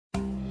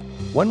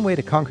One way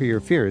to conquer your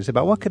fears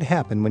about what could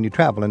happen when you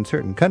travel in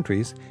certain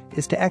countries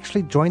is to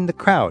actually join the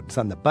crowds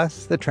on the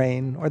bus, the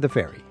train, or the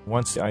ferry.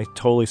 Once I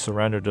totally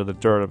surrendered to the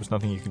dirt, there was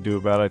nothing you could do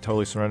about it. I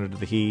totally surrendered to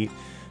the heat.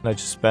 I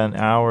just spent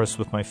hours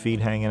with my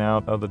feet hanging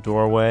out of the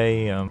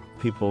doorway,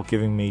 people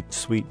giving me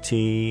sweet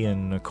tea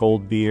and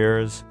cold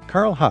beers.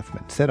 Carl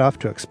Hoffman set off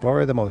to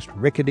explore the most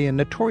rickety and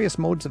notorious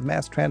modes of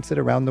mass transit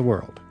around the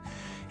world.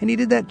 And he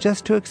did that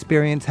just to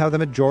experience how the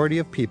majority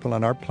of people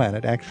on our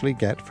planet actually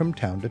get from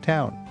town to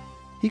town.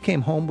 He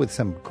came home with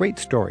some great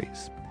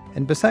stories.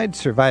 And besides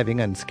surviving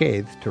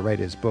unscathed to write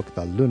his book,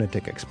 The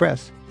Lunatic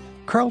Express,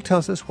 Carl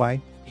tells us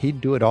why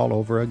he'd do it all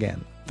over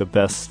again. The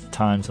best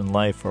times in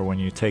life are when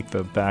you take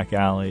the back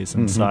alleys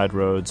and side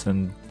roads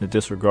and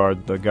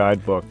disregard the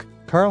guidebook.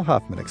 Carl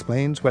Hoffman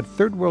explains what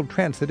third world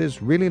transit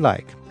is really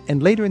like.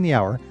 And later in the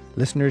hour,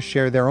 listeners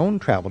share their own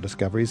travel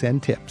discoveries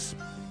and tips.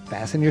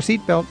 Fasten your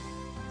seatbelt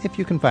if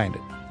you can find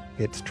it.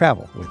 It's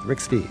Travel with Rick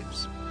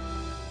Steves.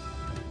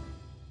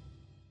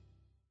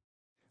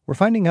 We're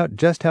finding out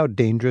just how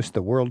dangerous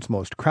the world's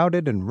most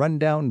crowded and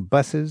run-down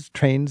buses,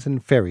 trains,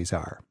 and ferries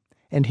are,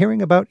 and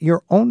hearing about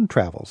your own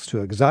travels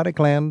to exotic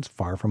lands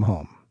far from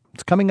home.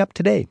 It's coming up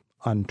today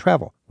on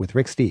Travel with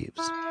Rick Steves.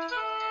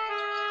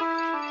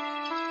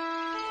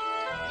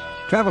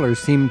 Travelers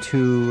seem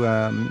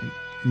to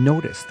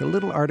notice the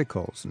little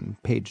articles on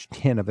page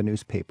 10 of a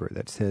newspaper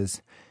that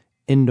says,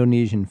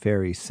 Indonesian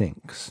ferry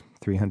sinks,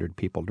 300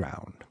 people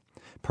drowned.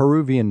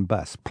 Peruvian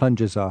bus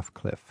plunges off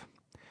cliff.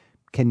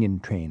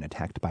 Kenyan train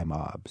attacked by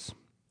mobs.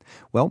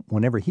 Well,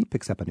 whenever he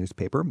picks up a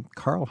newspaper,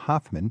 Carl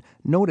Hoffman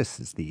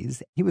notices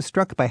these. He was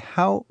struck by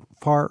how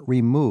far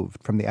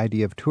removed from the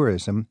idea of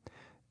tourism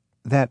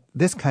that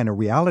this kind of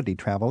reality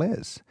travel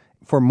is.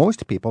 For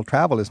most people,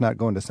 travel is not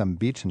going to some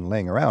beach and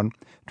laying around.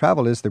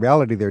 Travel is the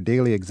reality of their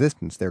daily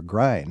existence, their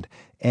grind,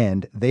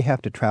 and they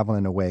have to travel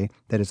in a way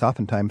that is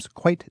oftentimes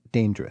quite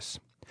dangerous.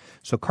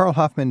 So Carl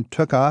Hoffman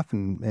took off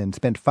and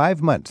spent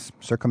 5 months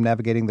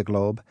circumnavigating the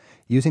globe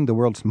using the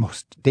world's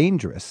most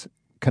dangerous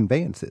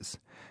conveyances.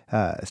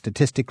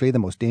 Statistically, the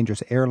most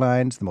dangerous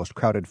airlines, the most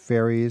crowded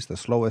ferries, the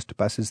slowest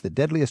buses, the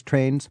deadliest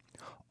trains,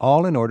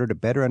 all in order to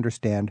better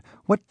understand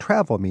what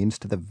travel means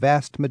to the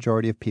vast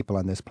majority of people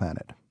on this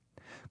planet.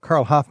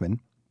 Carl Hoffman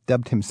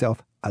dubbed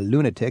himself a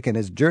lunatic, and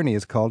his journey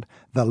is called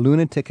The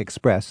Lunatic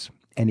Express,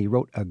 and he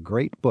wrote a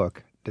great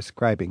book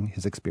describing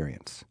his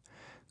experience.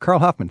 Carl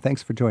Hoffman,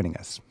 thanks for joining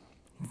us.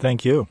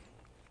 Thank you.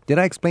 Did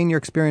I explain your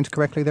experience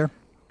correctly there?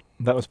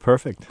 That was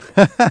perfect.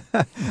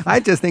 I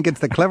just think it's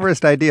the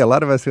cleverest idea. A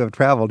lot of us who have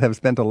traveled have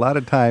spent a lot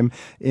of time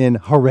in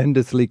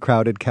horrendously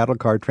crowded cattle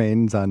car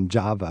trains on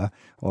Java,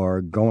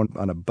 or going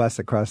on a bus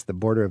across the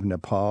border of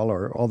Nepal,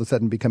 or all of a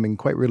sudden becoming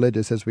quite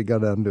religious as we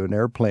got onto an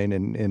airplane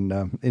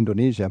in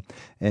Indonesia.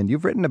 And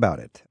you've written about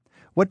it.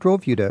 What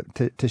drove you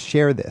to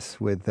share this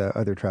with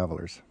other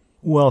travelers?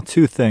 Well,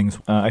 two things.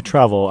 I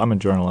travel. I'm a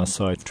journalist,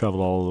 so I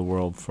travel all over the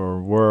world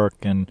for work.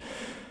 And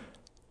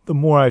the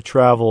more I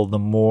travel, the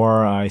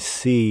more I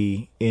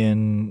see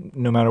in,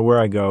 no matter where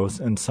I go,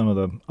 in some of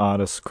the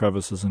oddest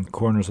crevices and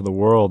corners of the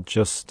world,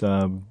 just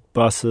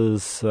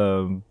buses,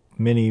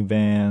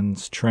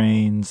 minivans,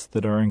 trains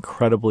that are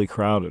incredibly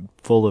crowded,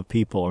 full of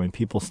people. I mean,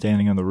 people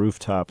standing on the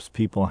rooftops,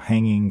 people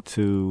hanging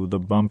to the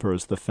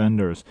bumpers, the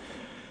fenders.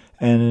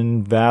 And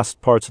in vast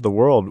parts of the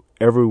world,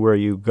 everywhere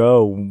you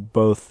go,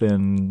 both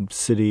in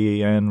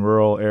city and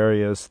rural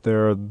areas,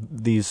 there are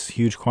these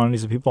huge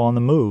quantities of people on the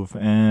move.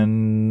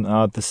 And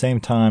at the same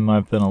time,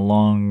 I've been a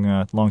long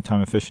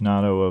time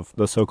aficionado of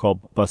the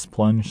so-called bus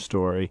plunge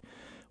story,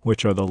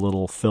 which are the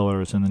little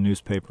fillers in the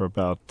newspaper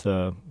about,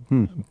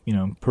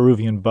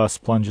 Peruvian bus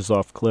plunges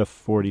off cliff,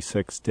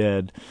 46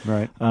 dead.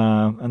 Right.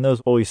 And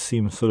those always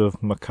seem sort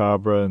of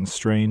macabre and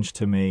strange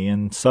to me.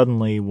 And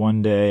suddenly,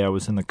 one day, I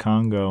was in the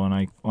Congo,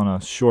 and on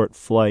a short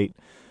flight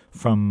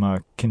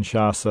from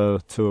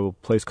Kinshasa to a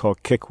place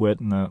called Kikwit,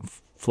 and the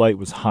flight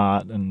was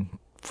hot and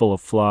full of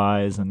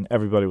flies, and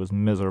everybody was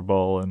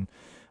miserable, and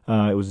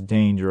it was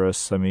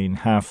dangerous. I mean,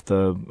 half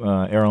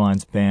the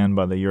airlines banned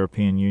by the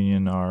European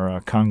Union are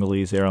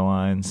Congolese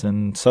airlines.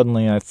 And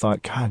suddenly I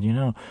thought, God,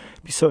 it'd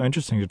be so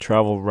interesting to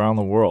travel around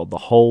the world, the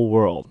whole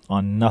world,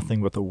 on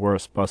nothing but the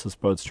worst buses,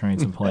 boats,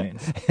 trains, and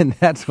planes. And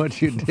that's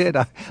what you did.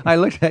 I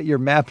looked at your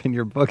map in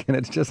your book, and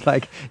it's just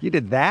like, you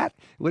did that?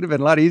 It would have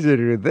been a lot easier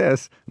to do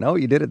this. No,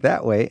 you did it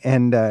that way.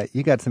 And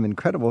you got some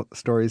incredible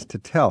stories to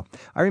tell.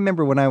 I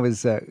remember when I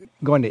was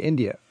going to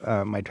India,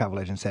 my travel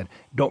agent said,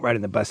 don't ride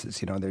in the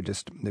buses. They're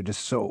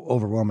just so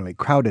overwhelmingly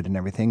crowded and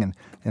everything.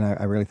 And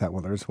I really thought,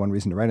 well, there's one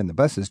reason to ride in the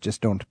buses.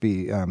 Just don't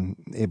be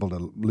able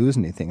to lose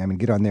anything. I mean,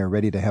 get on there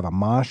ready to have a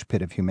mosh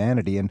pit of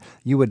humanity. And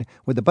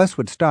the bus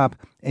would stop,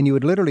 and you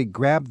would literally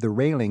grab the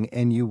railing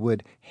and you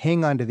would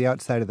hang onto the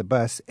outside of the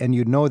bus, and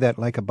you'd know that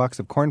like a box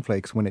of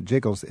cornflakes, when it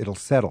jiggles, it'll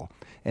settle.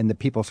 And the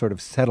people sort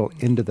of settle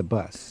into the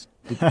bus.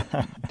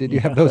 Did you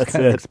have those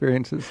kind of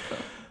experiences?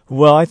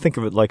 Well, I think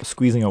of it like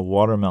squeezing a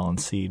watermelon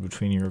seed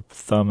between your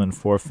thumb and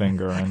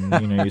forefinger,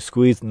 and you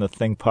squeeze and the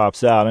thing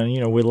pops out,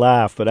 and we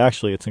laugh, but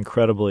actually it's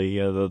incredibly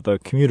the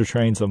commuter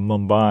trains of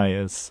Mumbai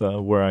is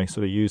where I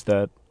sort of use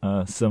that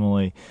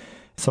similarly.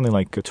 Something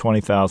like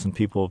 20,000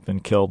 people have been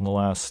killed in the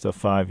last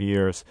 5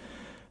 years.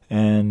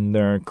 And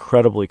they're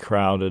incredibly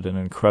crowded and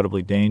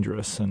incredibly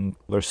dangerous. And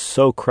they're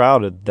so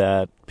crowded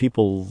that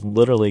people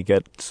literally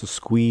get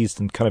squeezed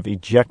and kind of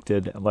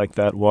ejected like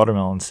that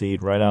watermelon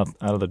seed right out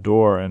of the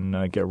door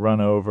and get run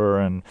over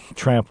and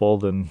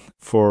trampled. And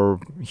for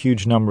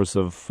huge numbers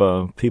of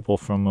people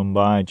from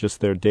Mumbai, just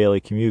their daily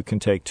commute can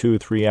take 2 or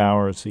 3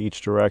 hours each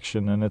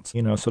direction. And it's,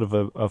 sort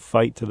of a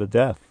fight to the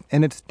death.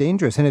 And it's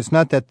dangerous. And it's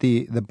not that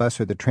the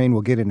bus or the train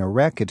will get in a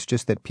wreck. It's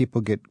just that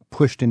people get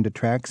pushed into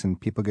tracks and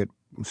people get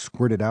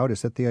squirted out.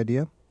 Is that the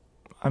idea?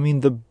 I mean,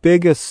 the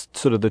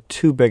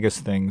two biggest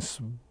things,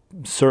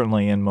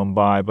 certainly in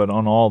Mumbai, but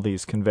on all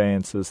these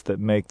conveyances that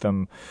make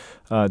them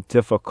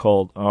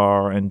difficult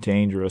and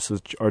dangerous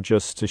are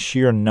just the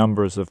sheer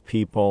numbers of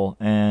people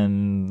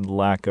and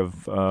lack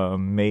of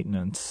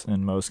maintenance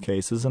in most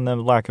cases. And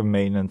then lack of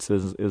maintenance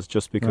is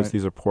just because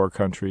these are poor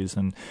countries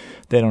and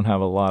they don't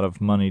have a lot of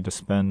money to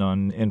spend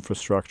on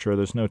infrastructure.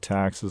 There's no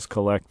taxes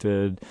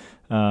collected.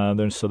 There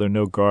are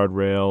no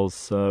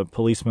guardrails.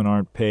 Policemen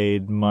aren't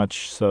paid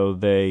much, so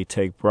they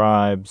take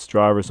bribes.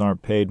 Drivers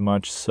aren't paid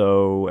much,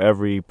 so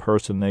every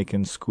person they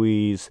can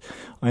squeeze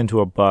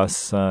into a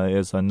bus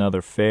is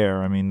another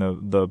fare. I mean,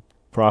 the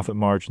profit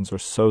margins are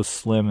so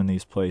slim in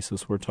these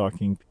places. We're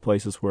talking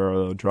places where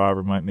a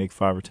driver might make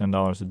 $5 or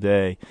 $10 a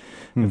day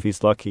if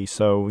he's lucky.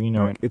 So,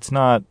 it's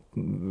not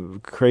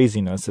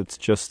craziness. It's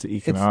just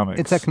economics.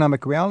 It's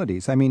economic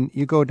realities. I mean,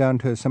 you go down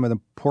to some of the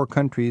poor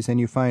countries and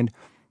you find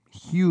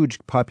huge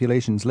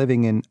populations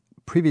living in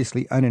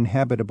previously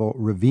uninhabitable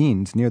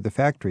ravines near the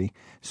factory,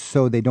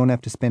 so they don't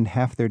have to spend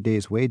half their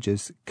day's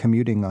wages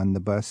commuting on the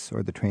bus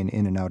or the train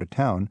in and out of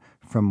town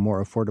from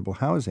more affordable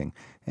housing.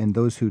 And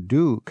those who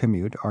do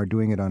commute are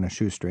doing it on a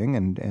shoestring,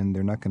 and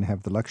they're not going to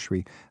have the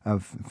luxury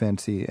of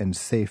fancy and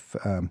safe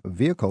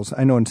vehicles.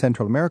 I know in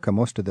Central America,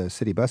 most of the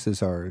city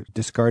buses are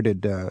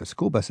discarded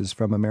school buses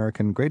from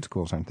American grade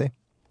schools, aren't they?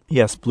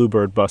 Yes,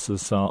 bluebird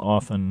buses,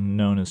 often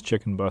known as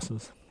chicken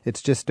buses.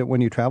 It's just that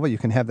when you travel, you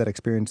can have that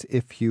experience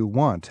if you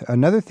want.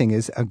 Another thing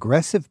is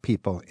aggressive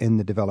people in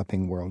the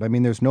developing world. I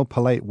mean, there's no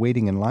polite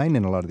waiting in line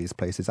in a lot of these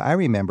places. I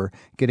remember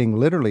getting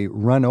literally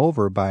run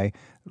over by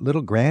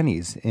little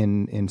grannies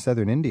in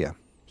southern India.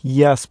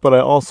 Yes, but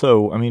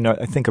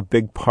I think a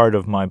big part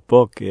of my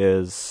book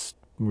is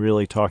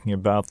really talking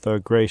about the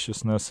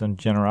graciousness and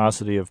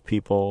generosity of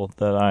people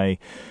that I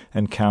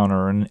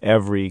encounter in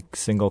every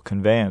single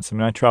conveyance. I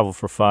mean, I traveled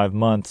for 5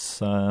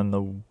 months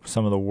in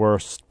some of the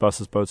worst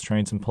buses, boats,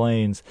 trains, and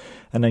planes,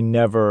 and I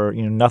never,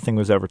 nothing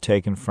was ever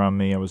taken from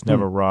me. I was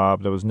never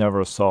robbed. I was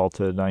never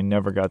assaulted. I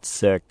never got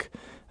sick.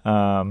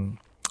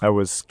 I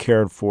was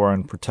cared for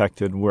and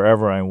protected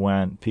wherever I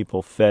went.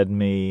 People fed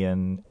me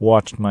and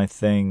watched my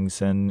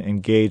things and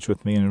engaged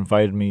with me and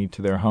invited me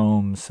to their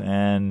homes.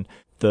 And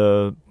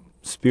the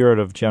spirit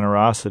of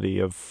generosity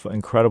of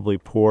incredibly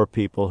poor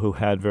people who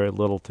had very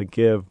little to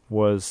give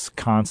was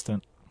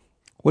constant.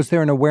 Was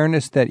there an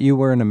awareness that you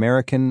were an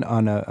American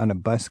on a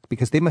bus?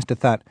 Because they must have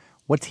thought,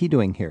 what's he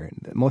doing here?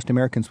 Most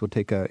Americans will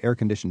take an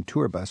air-conditioned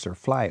tour bus or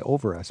fly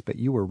over us, but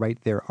you were right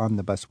there on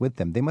the bus with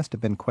them. They must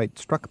have been quite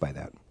struck by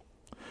that.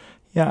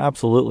 Yeah,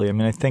 absolutely. I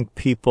mean, I think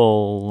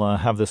people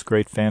have this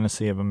great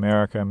fantasy of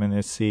America. I mean,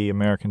 they see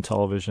American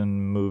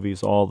television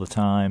movies all the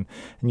time,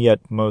 and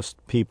yet most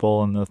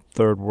people in the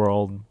third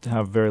world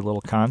have very little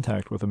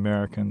contact with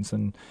Americans.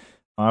 And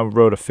I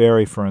rode a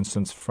ferry, for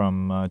instance,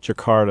 from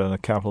Jakarta, the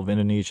capital of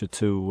Indonesia,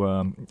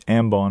 to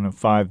Ambon in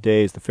 5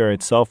 days. The ferry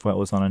itself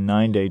was on a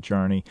 9-day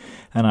journey,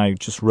 and I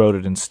just rode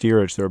it in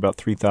steerage. There were about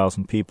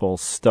 3,000 people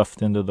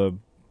stuffed into the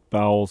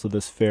bowels of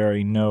this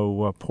ferry,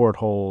 no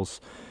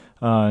portholes.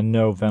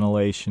 No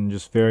ventilation,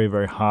 just very,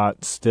 very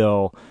hot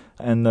still.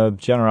 And the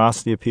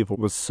generosity of people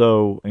was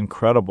so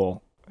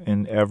incredible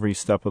in every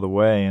step of the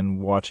way and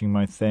watching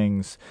my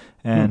things.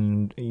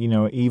 And,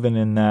 even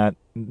in that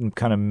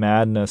kind of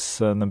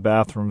madness, and the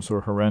bathrooms were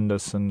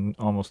horrendous and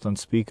almost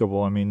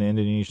unspeakable. I mean, the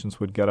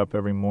Indonesians would get up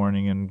every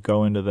morning and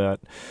go into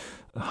that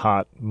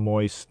hot,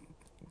 moist,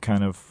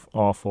 kind of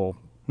awful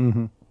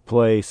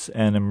place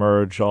and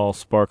emerge all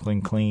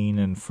sparkling clean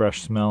and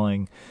fresh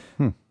smelling.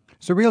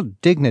 It's a real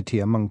dignity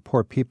among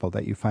poor people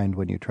that you find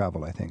when you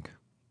travel, I think.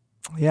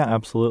 Yeah,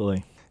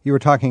 absolutely. You were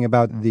talking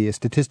about the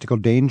statistical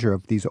danger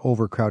of these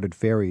overcrowded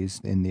ferries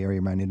in the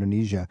area around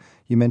Indonesia.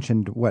 You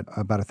mentioned,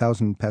 about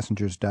 1,000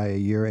 passengers die a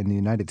year in the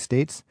United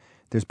States.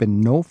 There's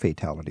been no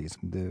fatalities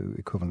in the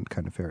equivalent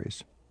kind of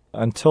ferries.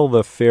 Until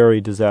the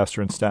ferry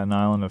disaster in Staten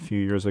Island a few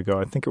years ago,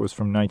 I think it was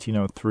from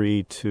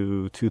 1903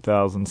 to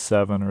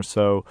 2007 or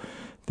so,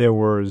 there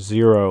were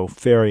 0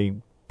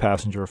 ferry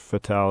passenger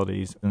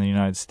fatalities in the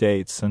United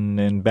States, and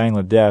in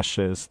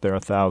Bangladesh there are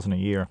 1,000 a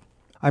year.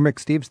 I'm Rick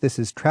Steves. This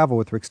is Travel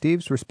with Rick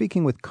Steves. We're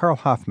speaking with Carl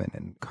Hoffman,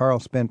 and Carl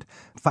spent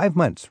 5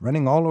 months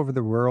running all over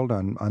the world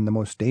on the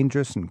most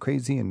dangerous and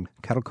crazy and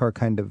cattle car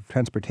kind of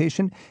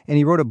transportation, and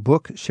he wrote a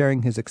book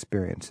sharing his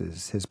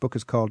experiences. His book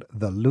is called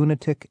The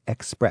Lunatic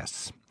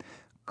Express.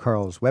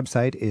 Carl's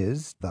website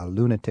is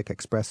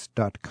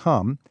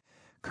thelunaticexpress.com.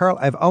 Carl,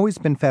 I've always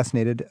been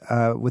fascinated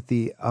with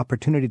the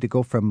opportunity to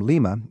go from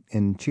Lima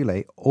in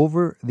Chile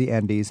over the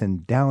Andes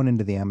and down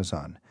into the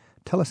Amazon.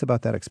 Tell us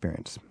about that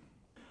experience.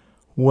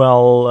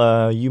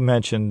 Well, you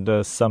mentioned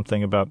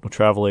something about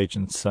travel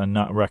agents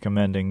not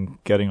recommending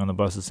getting on the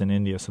buses in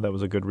India, so that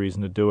was a good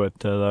reason to do it.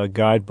 The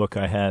guidebook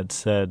I had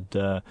said,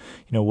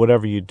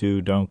 whatever you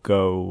do, don't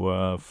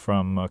go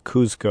from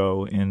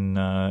Cuzco in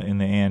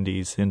the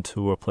Andes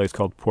into a place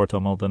called Puerto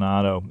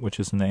Maldonado, which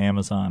is in the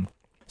Amazon.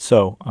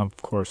 So, of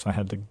course, I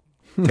had to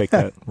take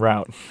that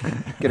route.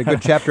 Get a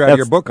good chapter out of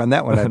your book on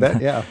that one, I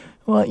bet, yeah.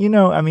 Well,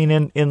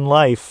 in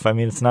life,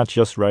 it's not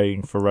just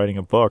writing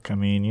a book.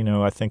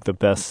 I think the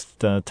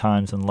best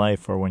times in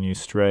life are when you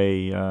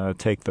stray,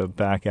 take the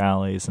back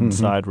alleys and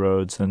side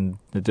roads and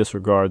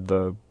disregard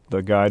the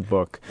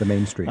guidebook. The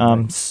main street.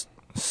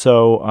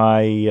 So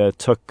I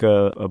took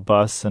a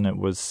bus, and it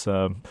was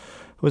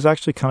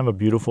actually kind of a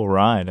beautiful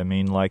ride.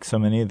 Like so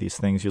many of these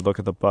things, you look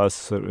at the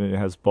bus, it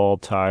has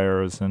bald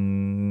tires,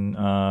 and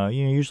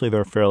usually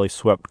they're fairly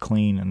swept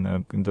clean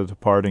in the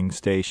departing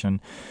station.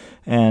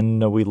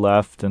 And we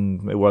left,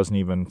 and it wasn't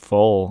even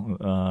full,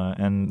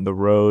 and the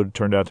road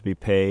turned out to be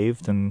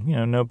paved, and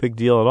no big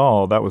deal at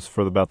all. That was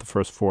for about the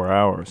first 4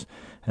 hours,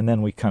 and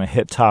then we kind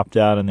of topped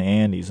out in the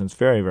Andes, and it's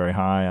very, very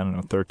high.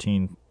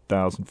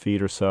 13,000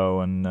 feet or so,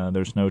 and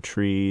there's no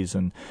trees,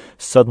 and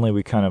suddenly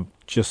we kind of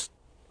just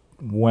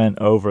went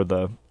over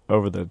the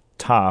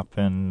top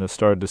and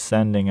started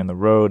descending, and the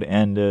road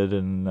ended,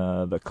 and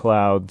the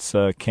clouds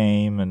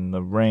came, and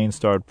the rain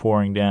started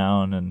pouring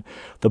down, and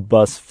the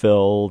bus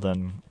filled,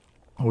 and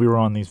we were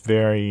on these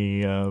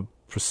very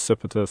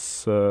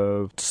precipitous,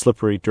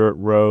 slippery dirt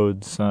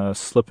roads,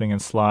 slipping and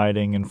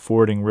sliding and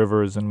fording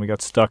rivers, and we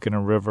got stuck in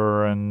a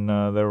river, and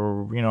there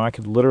were, I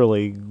could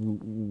literally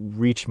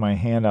reach my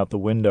hand out the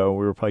window.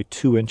 We were probably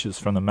 2 inches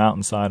from the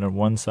mountainside on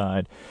one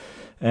side,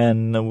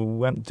 and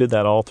we did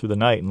that all through the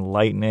night, and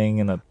lightning,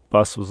 and the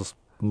bus was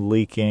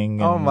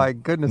leaking. Oh, my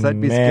goodness, I'd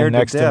be scared to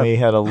death. Next to me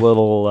had a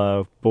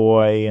little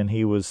boy, and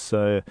he was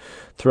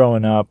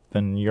throwing up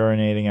and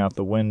urinating out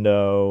the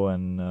window,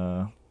 and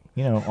on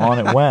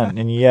it went.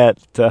 And yet,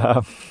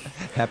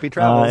 happy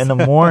travels. In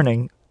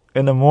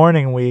the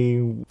morning,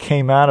 we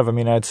came out of.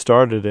 I'd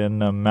started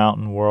in a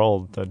mountain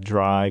world, a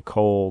dry,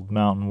 cold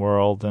mountain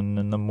world, and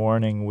in the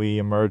morning we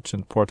emerged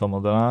in Puerto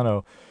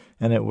Maldonado,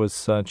 and it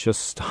was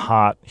just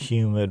hot,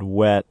 humid,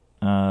 wet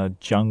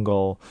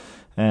jungle,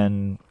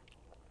 and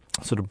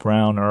sort of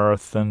brown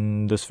earth,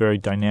 and this very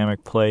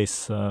dynamic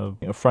place, a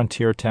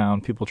frontier town,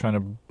 people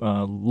trying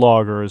to,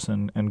 loggers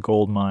and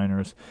gold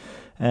miners.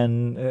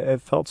 And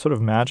it felt sort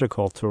of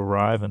magical to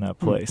arrive in that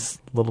place,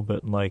 a little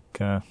bit like,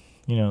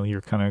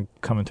 you're kind of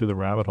coming through the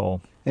rabbit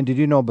hole. And did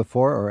you know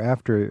before or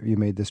after you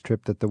made this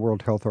trip that the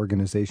World Health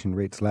Organization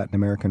rates Latin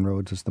American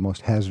roads as the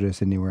most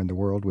hazardous anywhere in the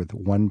world, with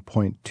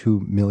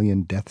 1.2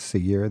 million deaths a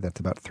year? That's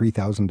about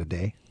 3,000 a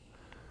day.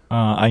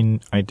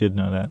 I did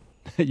know that.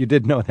 You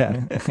did know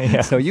that.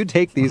 Yeah. So you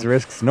take these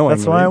risks knowingly.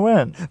 That's why I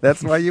went.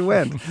 That's why you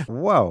went.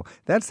 Whoa,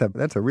 that's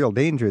a real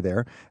danger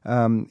there.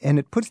 And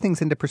it puts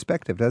things into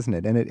perspective, doesn't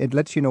it? And it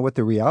lets you know what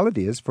the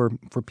reality is for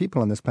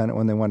people on this planet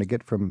when they want to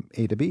get from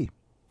A to B.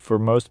 For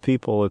most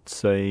people,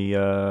 it's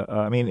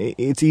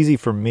it's easy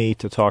for me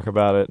to talk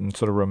about it and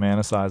sort of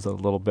romanticize it a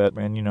little bit.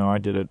 And, I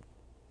did it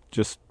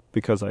just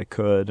because I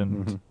could,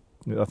 and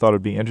I thought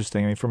it'd be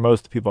interesting. For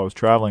most people I was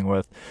traveling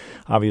with,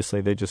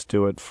 obviously they just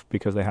do it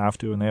because they have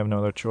to, and they have no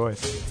other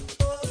choice.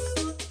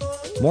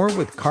 More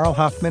with Carl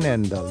Hoffman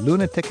and the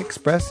Lunatic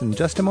Express in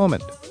just a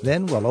moment.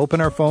 Then we'll open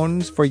our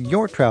phones for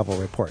your travel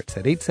reports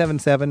at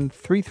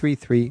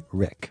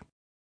 877-333-RICK.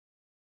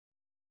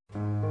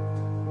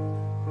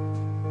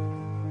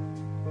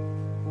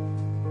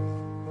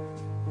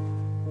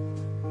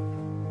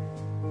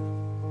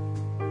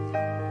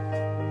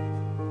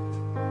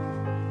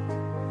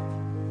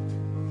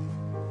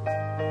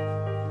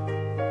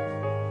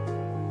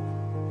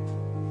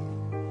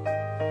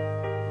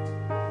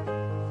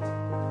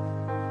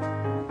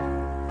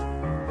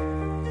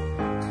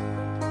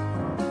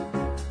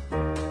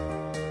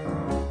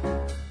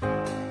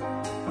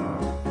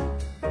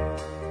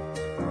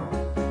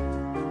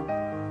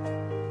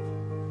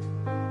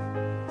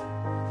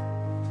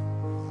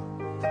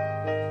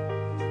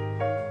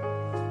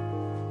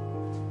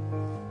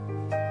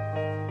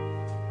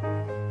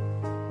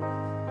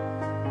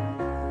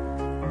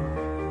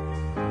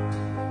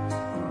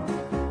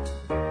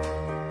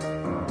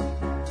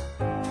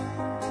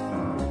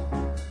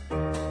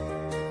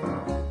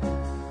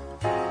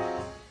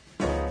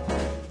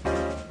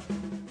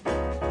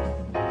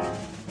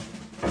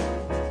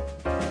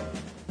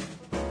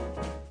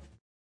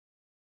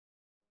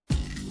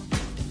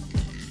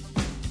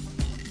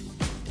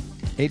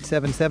 Eight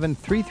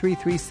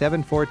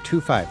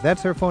 877-333-7425.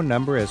 That's our phone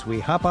number as we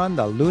hop on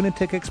the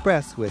Lunatic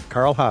Express with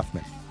Carl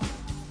Hoffman.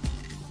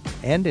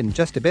 And in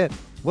just a bit,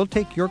 we'll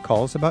take your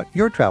calls about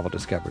your travel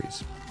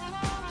discoveries.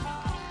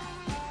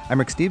 I'm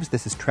Rick Steves.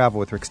 This is Travel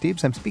with Rick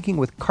Steves. I'm speaking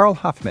with Carl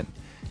Hoffman.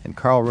 And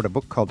Carl wrote a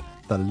book called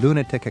The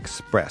Lunatic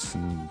Express.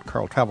 And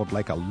Carl traveled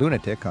like a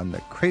lunatic on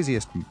the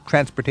craziest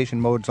transportation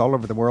modes all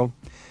over the world.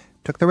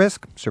 Took the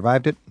risk,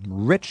 survived it,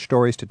 rich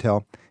stories to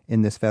tell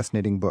in this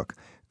fascinating book.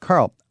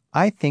 Carl,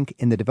 I think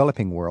in the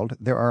developing world,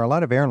 there are a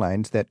lot of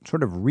airlines that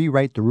sort of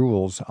rewrite the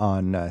rules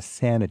on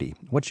sanity.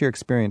 What's your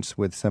experience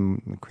with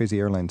some crazy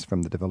airlines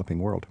from the developing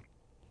world?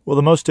 Well,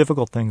 the most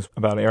difficult things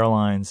about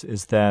airlines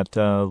is that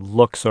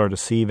looks are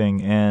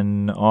deceiving,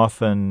 and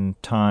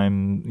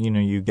oftentimes,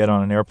 you get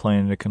on an airplane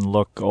and it can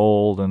look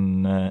old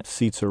and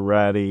seats are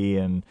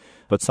ratty,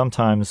 but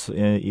sometimes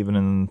even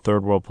in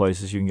third world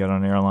places you can get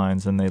on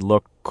airlines and they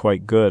look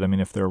quite good. I mean,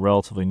 if they're a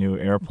relatively new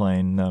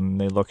airplane,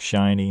 they look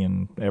shiny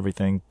and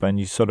everything, and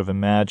you sort of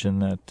imagine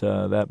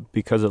that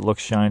because it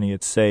looks shiny,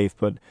 it's safe,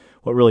 but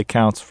what really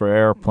counts for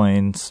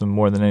airplanes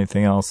more than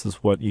anything else is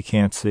what you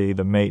can't see,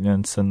 the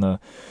maintenance and the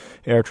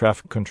air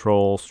traffic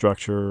control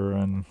structure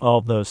and all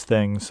of those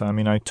things. I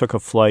mean, I took a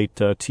flight,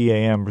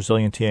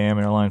 Brazilian TAM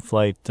airline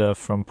flight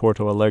from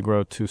Porto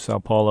Alegre to Sao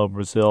Paulo,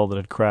 Brazil, that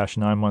had crashed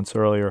 9 months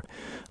earlier.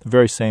 The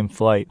very same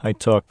flight I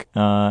took,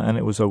 and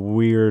it was a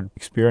weird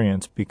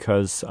experience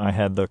because I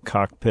had the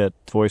cockpit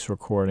voice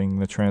recording,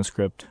 the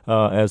transcript,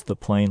 as the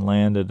plane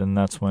landed, and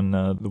that's when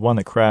the one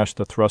that crashed,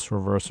 the thrust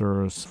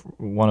reversers,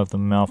 one of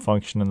them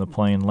malfunctioned and the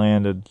plane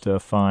landed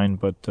fine,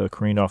 but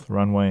careened off the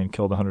runway and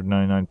killed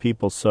 199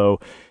 people.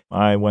 So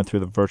I went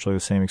through virtually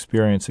the same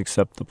experience,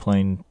 except the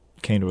plane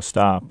came to a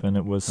stop, and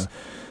it was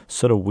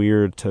sort of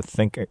weird to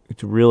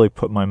really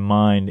put my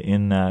mind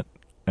in that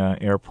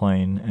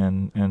airplane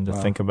and to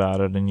think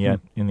about it. And yet,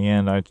 in the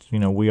end,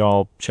 we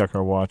all checked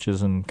our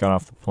watches and got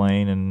off the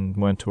plane and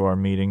went to our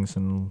meetings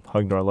and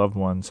hugged our loved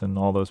ones, and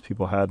all those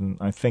people hadn't.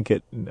 I think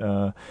it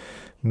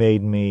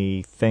made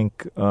me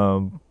think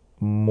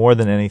more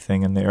than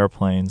anything in the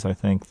airplanes. I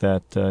think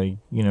that,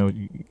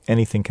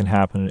 anything can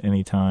happen at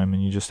any time,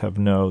 and you just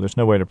there's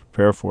no way to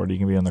prepare for it. You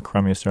can be on the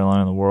crummiest airline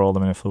in the world. I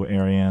mean, I flew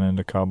Ariane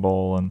into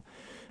Kabul, and,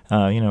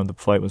 the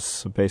flight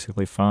was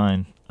basically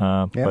fine.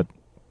 But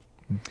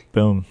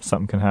boom,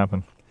 something can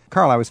happen.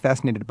 Carl, I was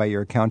fascinated by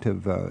your account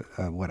of,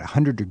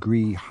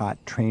 100-degree hot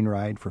train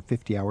ride for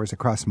 50 hours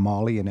across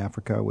Mali in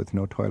Africa with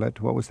no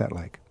toilet. What was that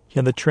like?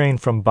 Yeah, the train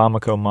from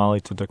Bamako,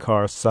 Mali to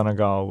Dakar,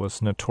 Senegal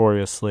was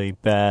notoriously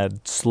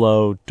bad,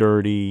 slow,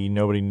 dirty.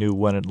 Nobody knew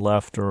when it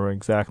left or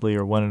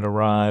when it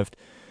arrived.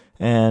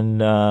 And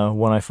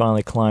when I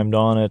finally climbed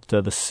on it,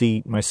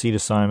 my seat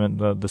assignment,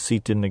 the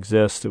seat didn't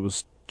exist. It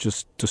was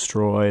just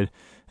destroyed.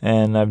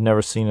 And I've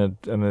never seen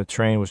the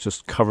train was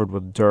just covered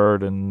with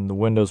dirt, and the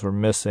windows were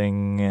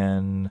missing,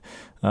 and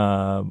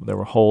there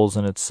were holes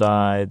in its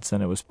sides,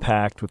 and it was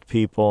packed with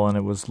people, and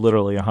it was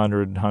literally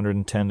 100,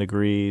 110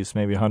 degrees,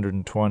 maybe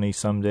 120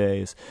 some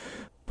days.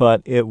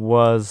 But it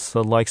was,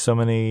 like so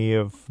many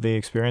of the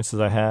experiences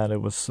I had,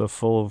 it was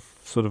full of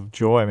sort of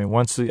joy. I mean,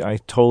 once I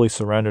totally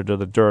surrendered to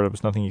the dirt, there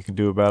was nothing you could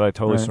do about it. I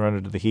totally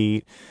surrendered to the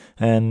heat.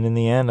 And in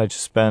the end, I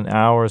just spent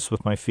hours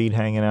with my feet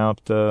hanging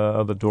out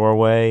of the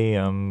doorway,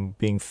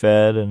 being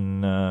fed,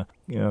 and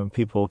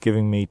people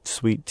giving me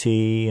sweet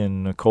tea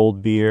and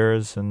cold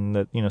beers, and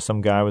that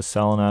some guy was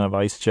selling out of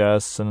ice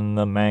chests, and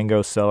the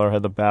mango seller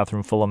had the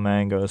bathroom full of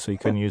mangoes, so he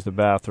couldn't use the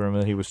bathroom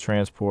that he was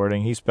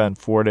transporting. He spent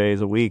 4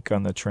 days a week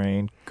on the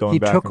train going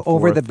back and forth. He took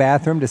over the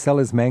bathroom to sell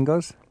his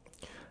mangoes?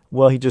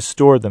 Well, he just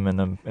stored them in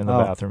the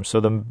bathroom. So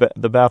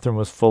the bathroom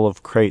was full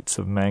of crates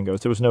of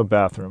mangoes. There was no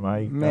bathroom.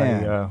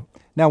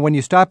 Now, when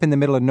you stop in the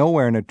middle of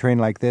nowhere in a train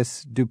like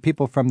this, do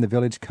people from the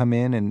village come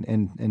in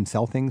and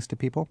sell things to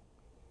people?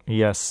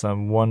 Yes,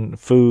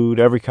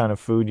 every kind of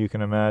food you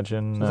can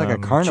imagine. So it's like a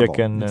carnival.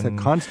 Chicken. It's a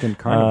constant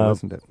carnival,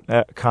 isn't it?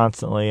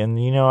 Constantly. And,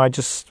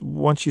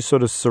 once you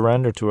sort of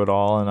surrender to it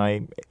all, and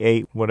I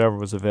ate whatever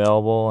was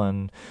available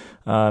and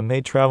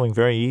made traveling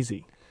very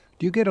easy.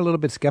 Do you get a little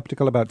bit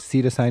skeptical about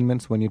seat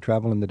assignments when you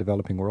travel in the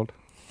developing world?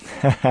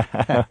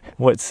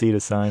 What seat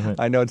assignment?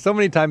 I know. So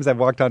many times I've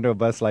walked onto a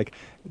bus like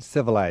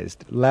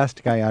civilized,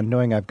 last guy on,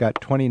 knowing I've got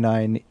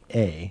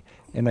 29A,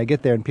 and I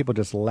get there and people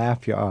just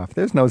laugh you off.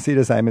 There's no seat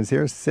assignments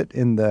here. Sit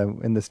in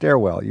the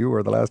stairwell. You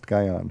were the last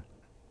guy on.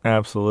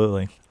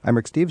 Absolutely. I'm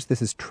Rick Steves.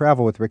 This is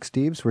Travel with Rick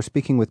Steves. We're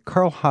speaking with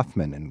Carl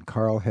Hoffman, and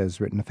Carl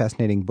has written a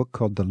fascinating book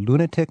called The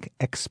Lunatic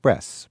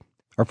Express.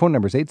 Our phone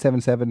number is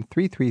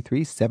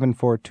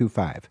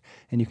 877-333-7425,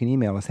 and you can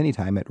email us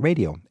anytime at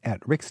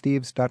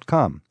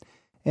radio@ricksteves.com.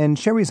 And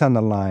Sherry's on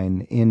the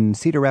line in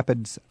Cedar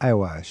Rapids,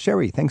 Iowa.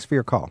 Sherry, thanks for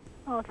your call.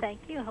 Oh,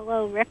 thank you.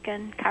 Hello, Rick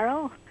and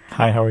Carl.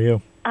 Hi, how are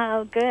you?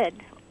 Good.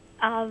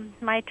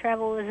 My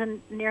travel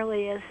isn't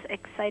nearly as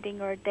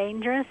exciting or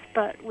dangerous,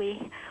 but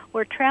we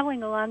were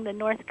traveling along the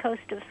north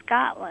coast of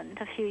Scotland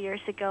a few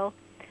years ago,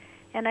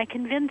 and I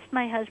convinced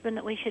my husband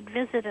that we should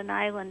visit an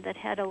island that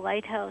had a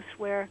lighthouse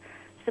where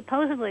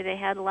supposedly they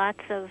had lots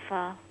of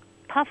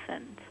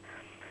puffins.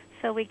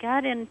 So we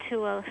got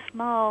into a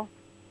small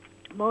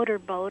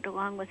motorboat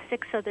along with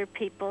 6 other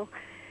people.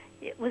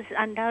 It was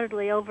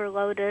undoubtedly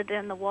overloaded,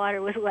 and the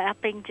water was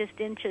lapping just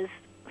inches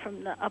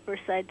from the upper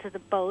sides of the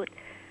boat.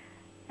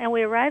 And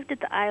we arrived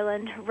at the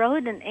island,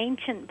 rode an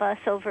ancient bus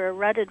over a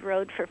rutted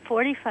road for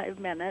 45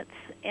 minutes,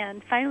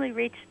 and finally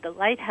reached the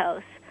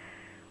lighthouse.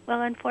 Well,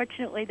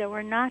 unfortunately, there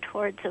were not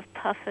hordes of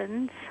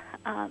puffins.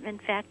 In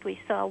fact, we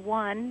saw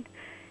one,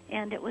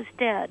 and it was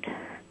dead.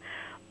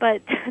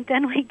 But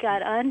then we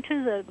got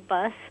onto the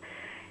bus,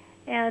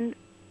 and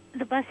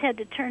the bus had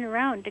to turn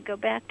around to go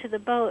back to the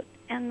boat.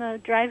 And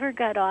the driver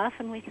got off,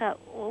 and we thought,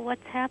 well,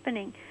 what's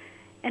happening?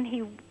 And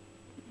he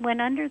went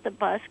under the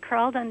bus,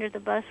 crawled under the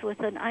bus with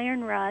an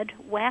iron rod,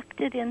 whacked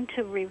it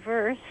into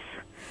reverse,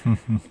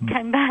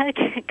 came back,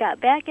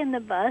 got back in the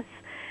bus.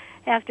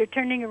 After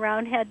turning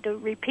around, had to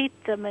repeat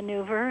the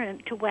maneuver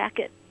and to whack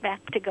it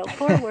back to go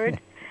forward.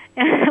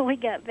 And we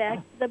got back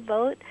to the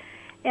boat.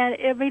 And,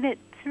 I mean,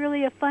 it's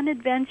really a fun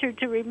adventure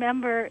to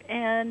remember.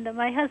 And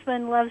my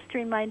husband loves to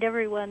remind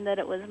everyone that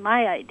it was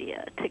my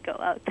idea to go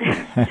out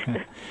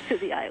there to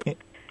the island.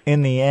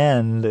 In the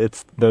end,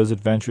 it's those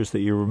adventures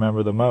that you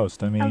remember the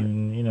most. I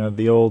mean, you know,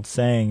 the old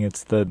saying,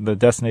 it's the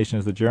destination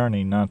is the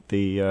journey, not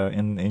the,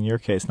 in your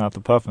case, not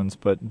the puffins,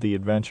 but the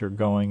adventure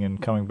going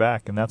and coming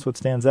back, and that's what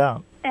stands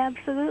out.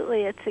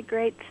 Absolutely. It's a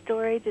great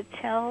story to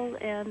tell,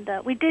 and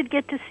we did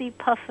get to see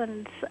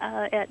puffins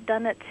at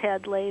Dunnett's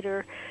Head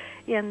later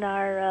in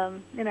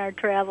our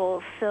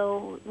travels,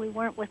 so we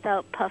weren't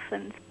without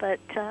puffins, but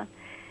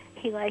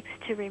he likes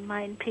to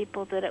remind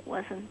people that it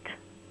wasn't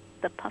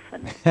the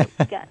puffins that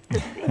we got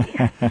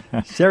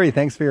to see. Sherry,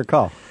 thanks for your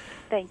call.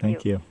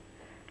 Thank you.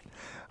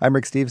 I'm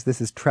Rick Steves. This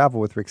is Travel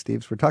with Rick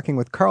Steves. We're talking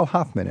with Carl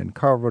Hoffman, and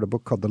Carl wrote a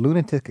book called The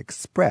Lunatic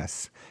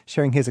Express,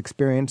 sharing his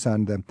experience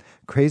on the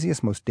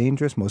craziest, most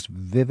dangerous, most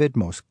vivid,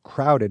 most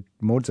crowded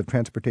modes of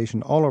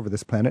transportation all over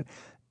this planet.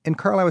 And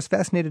Carl, I was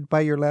fascinated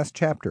by your last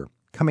chapter,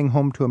 Coming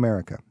Home to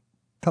America.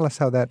 Tell us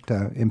how that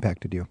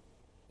impacted you.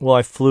 Well,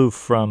 I flew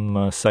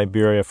from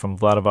Siberia, from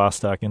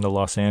Vladivostok into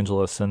Los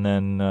Angeles, and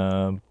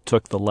then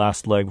took the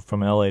last leg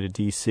from L.A. to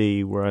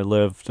D.C., where I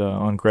lived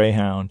on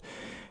Greyhound.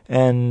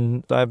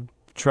 And I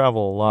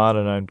travel a lot,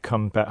 and I'd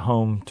come back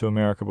home to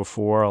America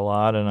before a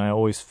lot, and I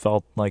always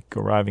felt like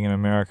arriving in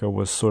America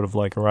was sort of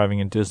like arriving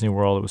in Disney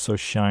World. It was so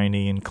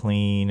shiny and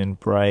clean and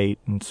bright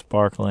and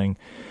sparkling.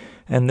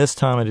 And this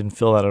time I didn't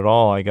feel that at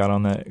all. I got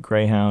on that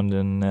Greyhound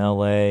in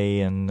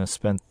L.A. and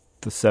spent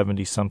the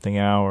 70-something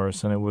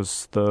hours, and it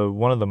was the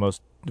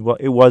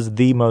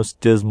most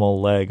dismal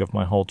leg of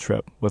my whole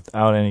trip,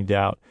 without any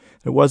doubt.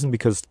 It wasn't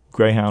because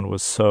Greyhound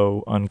was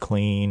so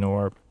unclean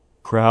or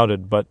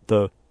crowded, but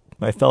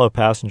my fellow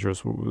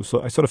passengers,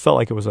 I sort of felt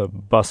like it was a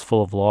bus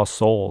full of lost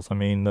souls. I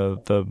mean,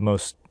 the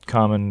most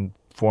common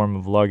form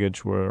of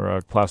luggage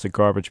were plastic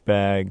garbage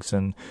bags,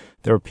 and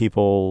there were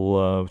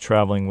people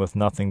traveling with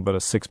nothing but a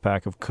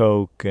six-pack of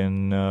Coke,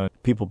 and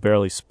people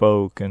barely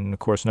spoke, and of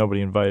course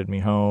nobody invited me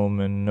home,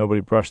 and nobody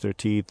brushed their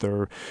teeth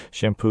or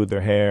shampooed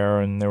their hair,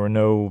 and there were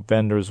no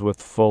vendors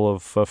full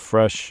of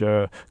fresh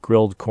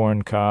grilled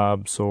corn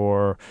cobs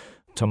or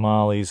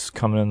tamales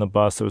coming in the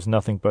bus. There was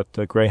nothing but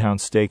Greyhound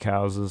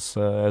steakhouses,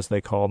 as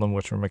they call them,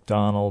 which were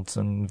McDonald's,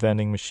 and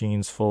vending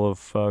machines full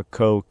of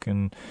Coke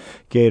and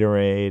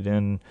Gatorade,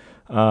 and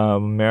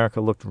America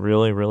looked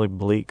really, really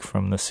bleak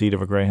from the seat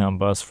of a Greyhound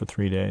bus for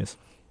 3 days.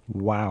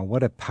 Wow,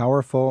 what a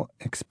powerful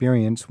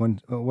experience,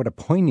 what a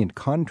poignant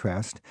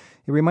contrast.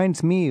 It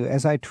reminds me,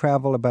 as I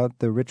travel about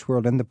the rich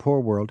world and the poor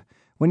world,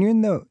 when you're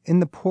in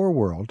the poor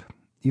world,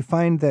 you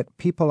find that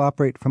people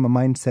operate from a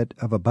mindset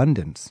of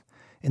abundance.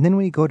 And then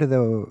when you go to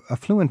the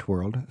affluent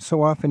world,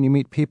 so often you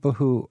meet people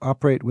who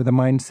operate with a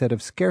mindset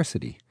of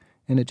scarcity.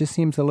 And it just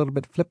seems a little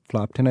bit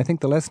flip-flopped. And I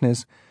think the lesson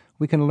is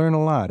we can learn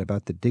a lot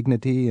about the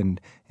dignity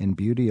and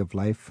beauty of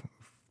life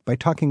by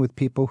talking with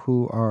people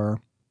who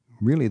are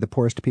really the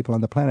poorest people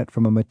on the planet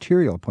from a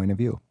material point of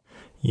view.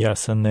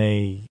 Yes, and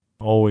they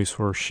always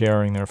were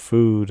sharing their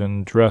food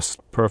and dressed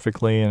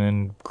perfectly and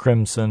in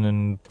crimson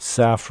and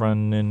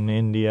saffron in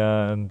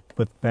India and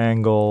with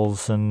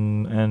bangles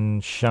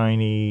and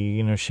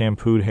shiny,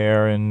 shampooed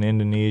hair in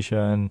Indonesia,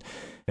 and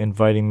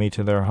inviting me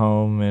to their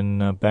home in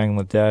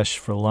Bangladesh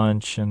for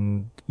lunch,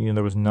 and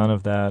there was none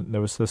of that.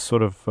 There was this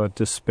sort of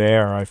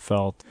despair I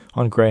felt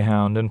on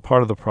Greyhound, and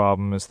part of the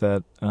problem is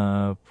that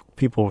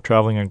people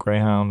traveling on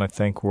Greyhound, I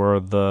think,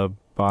 were the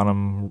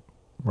bottom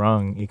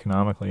rung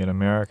economically in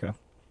America.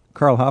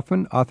 Carl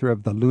Hoffman, author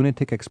of The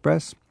Lunatic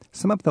Express,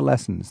 sum up the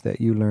lessons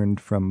that you learned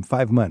from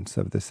 5 months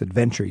of this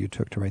adventure you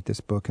took to write this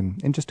book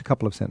in just a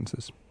couple of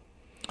sentences.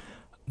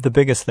 The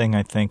biggest thing,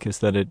 I think, is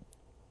that it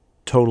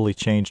totally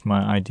changed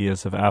my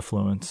ideas of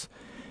affluence.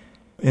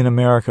 In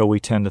America, we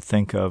tend to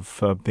think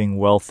of being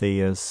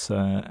wealthy as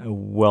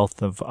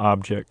wealth of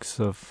objects,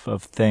 of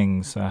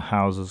things,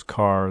 houses,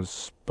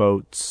 cars,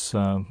 boats,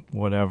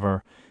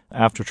 whatever.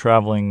 After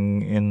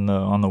traveling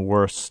on the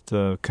worst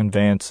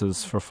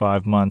conveyances for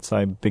 5 months,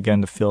 I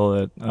began to feel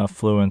that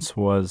affluence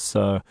was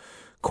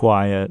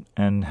quiet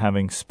and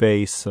having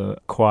space,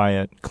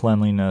 quiet,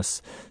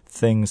 cleanliness,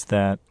 things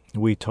that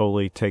we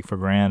totally take for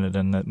granted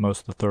and that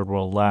most of the third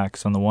world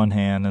lacks on the one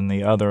hand, and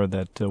the other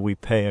that we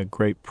pay a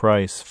great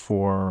price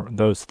for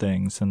those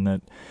things, and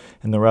that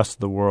in the rest of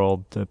the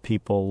world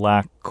people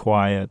lack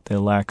quiet, they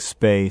lack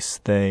space,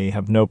 they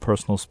have no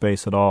personal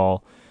space at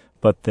all,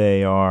 but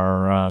they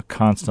are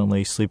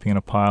constantly sleeping in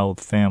a pile with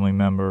family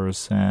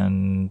members,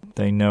 and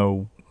they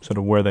know sort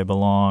of where they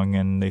belong,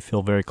 and they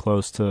feel very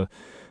close to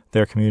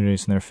their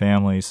communities and their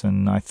families,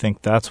 and I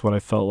think that's what I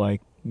felt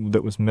like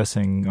that was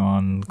missing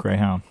on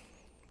Greyhound.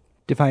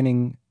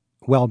 Defining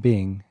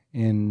well-being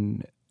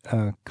in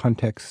a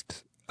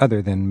context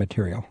other than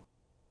material.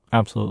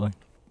 Absolutely.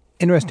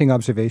 Interesting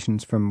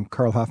observations from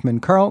Carl Hoffman.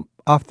 Carl,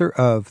 author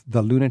of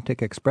The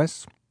Lunatic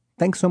Express,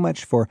 thanks so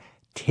much for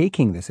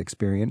taking this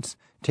experience,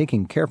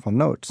 taking careful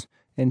notes,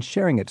 and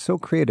sharing it so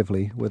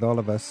creatively with all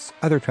of us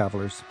other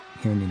travelers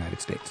here in the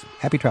United States.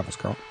 Happy travels,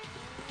 Carl.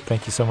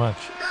 Thank you so much.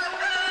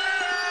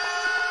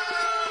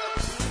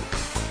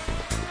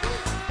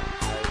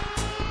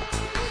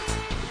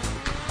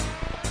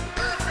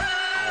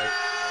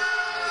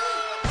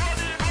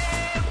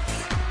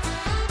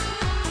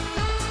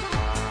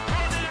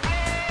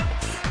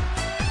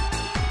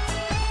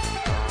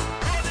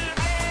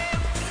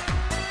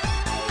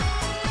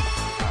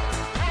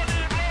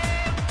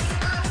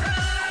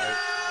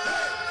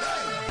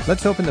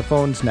 Let's open the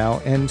phones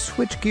now and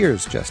switch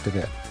gears just a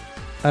bit,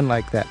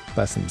 unlike that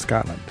bus in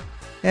Scotland.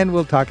 And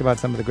we'll talk about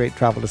some of the great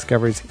travel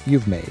discoveries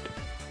you've made.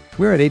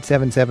 We're at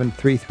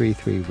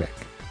 877-333-RICK.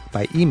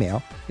 By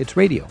email, it's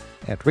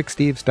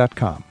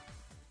radio@ricksteves.com.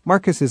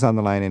 Marcus is on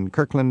the line in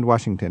Kirkland,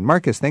 Washington.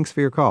 Marcus, thanks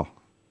for your call.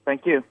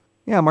 Thank you.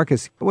 Yeah,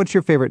 Marcus, what's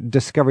your favorite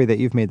discovery that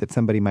you've made that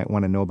somebody might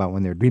want to know about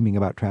when they're dreaming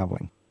about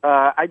traveling?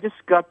 I just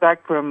got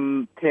back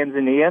from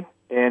Tanzania,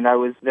 and I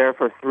was there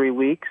for 3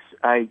 weeks.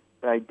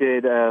 I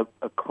did a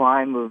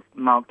climb of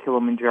Mount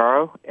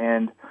Kilimanjaro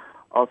and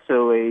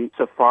also a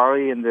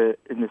safari in the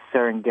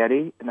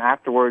Serengeti. And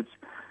afterwards,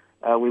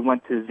 we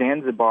went to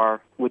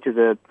Zanzibar, which is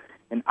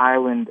an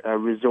island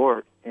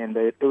resort, and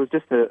it was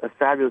just a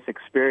fabulous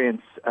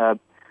experience.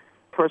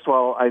 First of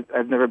all,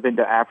 I've never been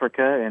to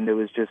Africa, and it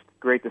was just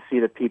great to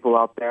see the people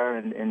out there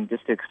and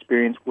just to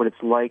experience what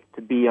it's like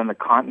to be on the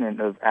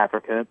continent of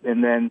Africa.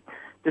 And then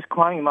just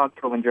climbing Mount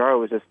Kilimanjaro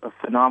was just a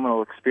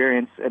phenomenal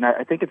experience, and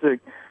I think it's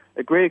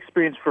a great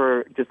experience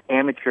for just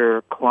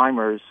amateur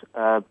climbers,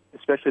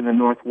 especially in the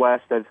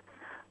Northwest.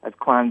 I've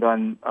climbed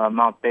on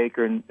Mount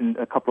Baker and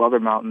a couple other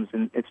mountains,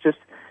 and it's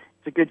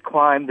a good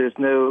climb. There's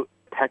no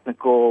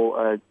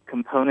technical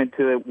component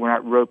to it. We're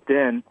not roped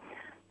in.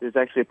 There's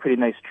actually a pretty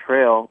nice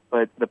trail,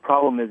 but the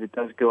problem is it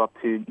does go up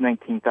to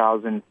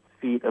 19,000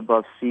 feet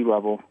above sea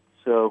level.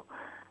 So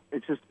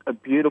it's just a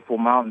beautiful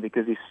mountain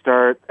because you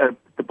start at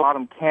the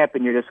bottom camp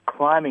and you're just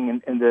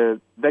climbing, and the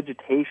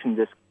vegetation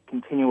just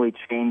continually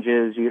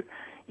changes.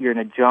 You're in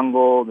a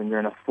jungle, then you're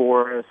in a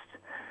forest,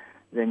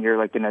 then you're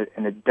like in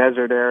a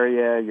desert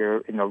area, you're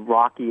in a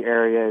rocky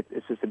area.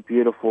 It's just a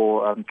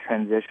beautiful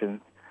transition.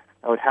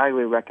 I would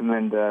highly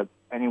recommend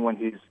anyone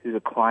who's a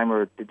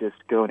climber to just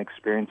go and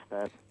experience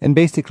that. And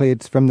basically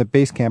it's from the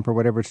base camp or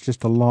whatever, it's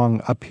just a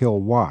long uphill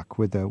walk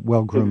with a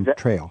well-groomed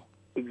trail.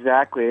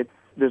 Exactly.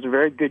 There's a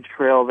very good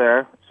trail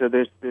there, so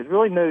there's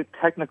really no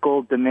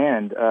technical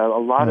demand. A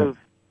lot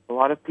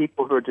of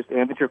people who are just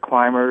amateur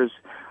climbers,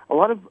 a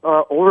lot of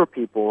older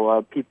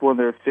people, people in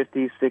their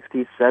 50s,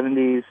 60s,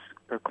 70s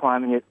are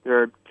climbing it.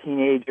 There are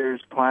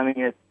teenagers climbing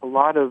it. A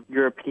lot of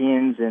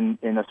Europeans and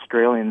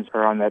Australians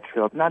are on that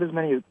trail. Not as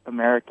many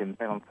Americans,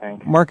 I don't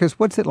think. Marcus,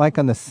 what's it like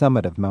on the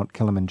summit of Mount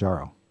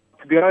Kilimanjaro?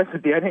 To be honest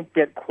with you, I didn't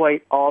get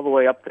quite all the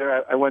way up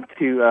there. I went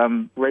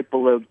to right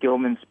below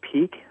Gilman's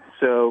Peak,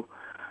 so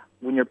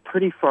when you're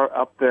pretty far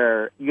up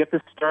there, you have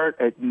to start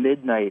at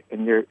midnight,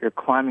 and you're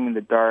climbing in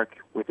the dark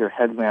with your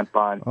headlamp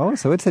on. Oh,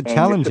 so it's a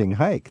challenging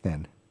hike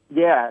then.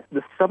 Yeah,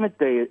 the summit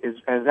day is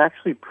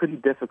actually pretty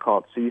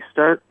difficult. So you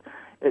start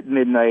at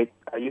midnight.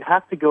 You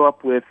have to go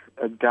up with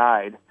a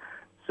guide.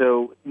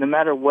 So no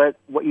matter what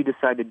you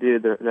decide to do,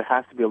 there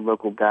has to be a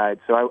local guide.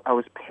 So I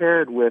was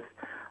paired with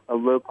a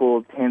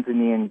local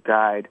Tanzanian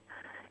guide,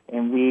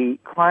 and we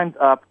climbed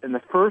up, and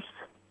the first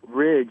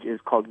ridge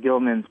is called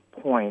Gilman's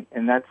Point,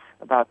 and that's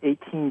about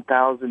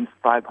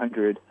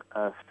 18,500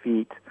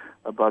 feet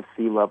above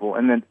sea level.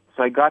 And then,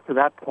 so I got to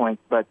that point,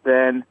 but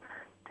then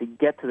to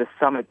get to the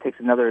summit takes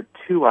another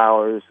 2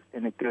 hours,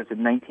 and it goes to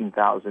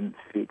 19,000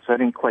 feet. So I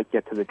didn't quite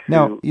get to the true...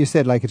 Now, you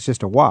said like it's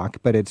just a walk,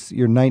 but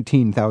you're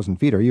 19,000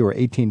 feet, or you were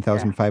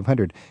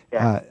 18,500.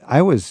 Yeah.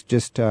 I was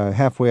just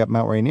halfway up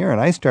Mount Rainier,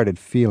 and I started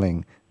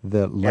feeling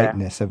the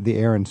lightness of the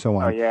air and so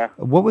on. Oh, yeah.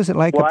 What was it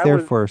like up there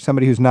for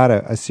somebody who's not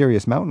a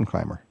serious mountain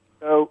climber?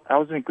 So I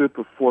was in a group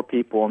of 4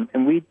 people,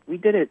 and we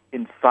did it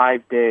in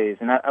 5 days.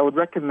 And I would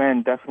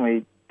recommend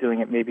definitely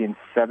doing it maybe in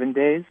 7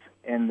 days.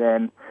 And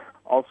then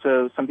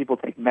also some people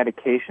take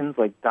medications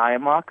like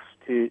Diamox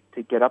to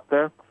get up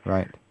there.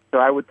 Right. So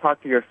I would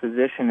talk to your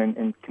physician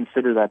and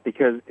consider that,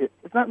 because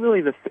it's not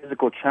really the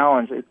physical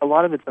challenge. A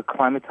lot of it's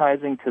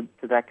acclimatizing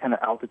to that kind of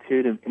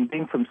altitude. And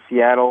being from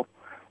Seattle,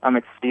 I'm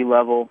at sea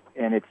level,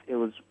 and it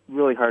was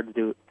really hard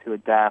to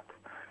adapt.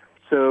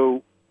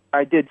 So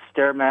I did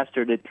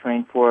Stairmaster to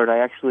train for it. I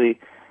actually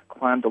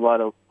climbed a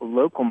lot of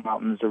local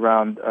mountains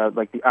around,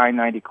 like the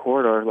I-90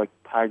 corridor, like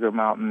Tiger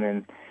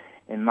Mountain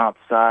and Mount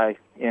Si,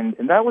 and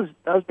that was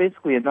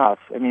basically enough.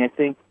 I mean, I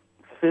think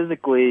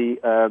physically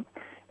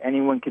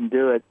anyone can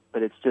do it,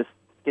 but it's just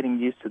getting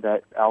used to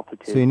that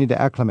altitude. So you need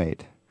to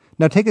acclimate.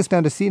 Now take us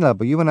down to sea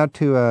level. You went out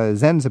to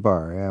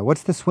Zanzibar.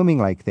 What's the swimming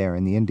like there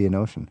in the Indian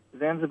Ocean?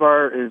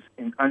 Zanzibar is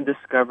an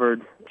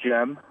undiscovered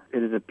gem.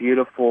 It is a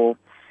beautiful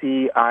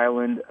sea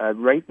island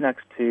right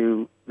next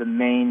to the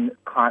main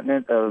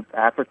continent of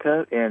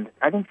Africa, and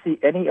I didn't see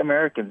any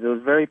Americans. It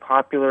was very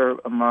popular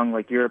among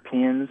like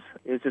Europeans.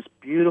 It was just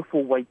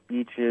beautiful white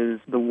beaches.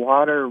 The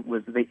water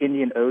was the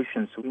Indian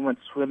Ocean, so we went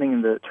swimming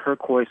in the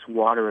turquoise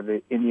water of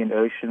the Indian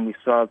Ocean. We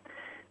saw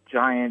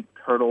giant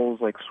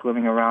turtles like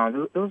swimming around.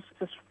 It was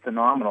just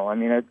phenomenal. I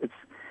mean,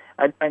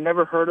 I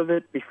never heard of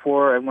it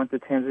before I went to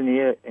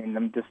Tanzania, and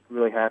I'm just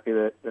really happy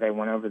that I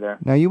went over there.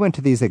 Now, you went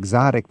to these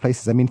exotic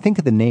places. I mean, think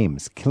of the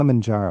names: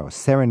 Kilimanjaro,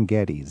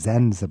 Serengeti,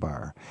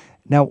 Zanzibar.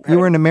 Now, you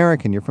were an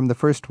American. You're from the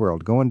first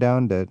world, going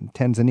down to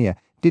Tanzania.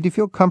 Did you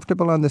feel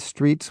comfortable on the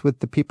streets with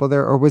the people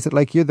there, or was it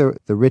like you're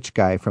the rich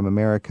guy from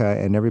America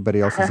and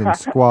everybody else is in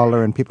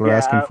squalor and people are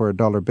asking for a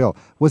dollar bill?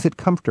 Was it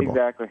comfortable?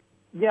 Exactly.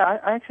 Yeah,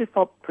 I actually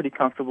felt pretty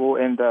comfortable,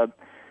 and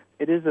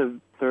it is a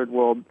third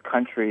world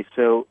country.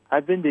 So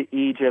I've been to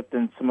Egypt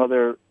and some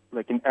other,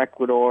 like in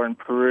Ecuador and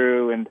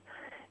Peru, and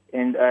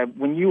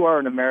when you are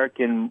an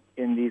American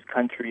in these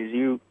countries,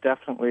 you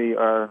definitely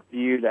are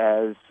viewed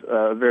as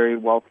a very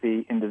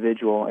wealthy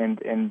individual,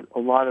 and a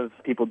lot of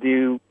people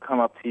do come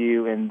up to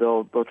you and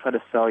they'll try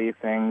to sell you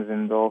things,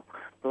 and they'll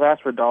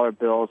ask for dollar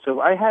bills. So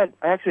I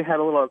actually had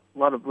a lot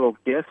of little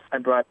gifts. I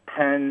brought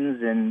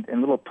pens and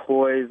little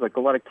toys. Like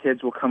a lot of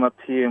kids will come up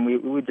to you, and we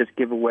would just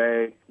give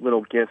away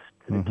little gifts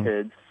to the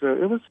kids. So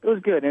it was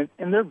good,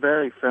 and they're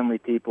very friendly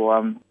people.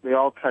 They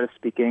all try to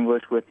speak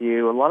English with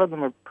you. A lot of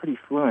them are pretty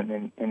fluent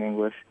in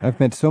English. I've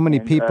met so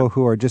many people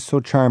who are just so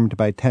charmed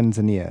by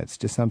Tanzania. It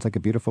just sounds like a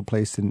beautiful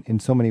place in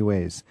so many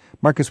ways.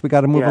 Marcus, we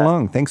got to move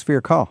along. Thanks for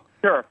your call.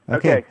 Sure.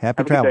 Okay.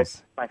 Happy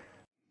travels. Bye.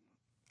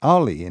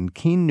 Ollie in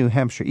Keene, New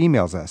Hampshire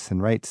emails us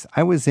and writes,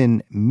 I was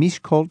in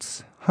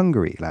Miskolc,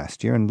 Hungary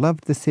last year and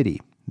loved the city.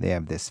 They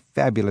have this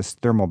fabulous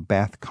thermal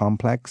bath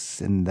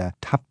complex in the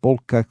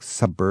Topolka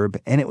suburb,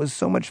 and it was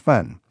so much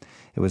fun.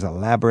 It was a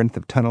labyrinth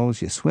of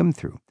tunnels you swim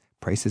through.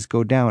 Prices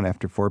go down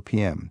after 4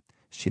 p.m.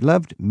 She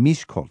loved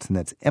Miskolc, and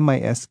that's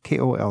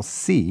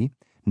Miskolc.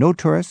 No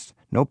tourists,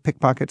 no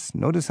pickpockets,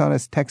 no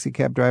dishonest taxi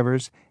cab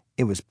drivers.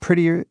 It was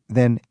prettier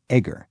than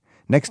Eger.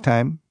 Next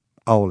time,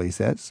 Ollie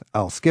says,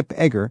 I'll skip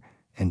Eger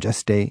and just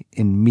stay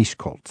in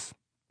Miskolc.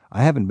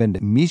 I haven't been to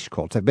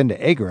Miskolc. I've been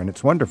to Eger, and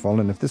it's wonderful,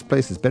 and if this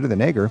place is better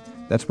than Eger,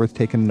 that's worth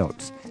taking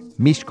notes.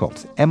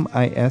 Miskolc,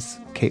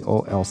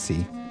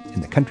 Miskolc,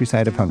 in the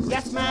countryside of Hungary.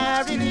 Yes,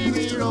 merrily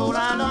we roll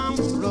along,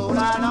 roll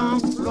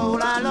along, roll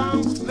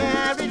along,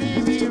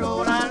 merrily we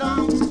roll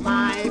along,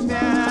 my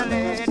fair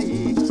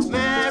lady.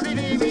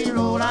 Merrily we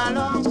roll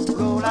along,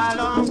 roll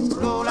along,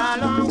 roll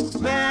along,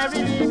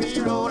 merrily we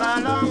roll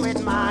along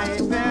with my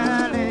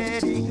fair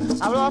lady.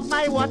 I lost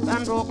my watch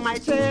and broke my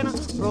chain,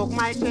 broke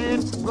my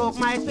chain, broke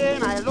my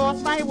chain. I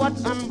lost my watch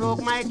and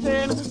broke my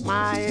chain,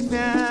 my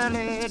fair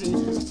lady.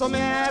 So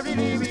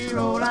merrily we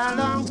roll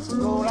along,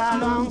 roll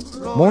along,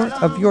 roll More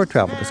along. of your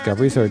travel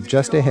discoveries are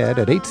just ahead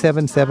at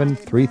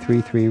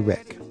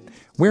 877-333-RICK.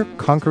 We're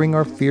conquering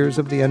our fears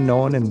of the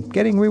unknown and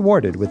getting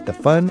rewarded with the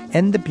fun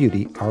and the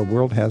beauty our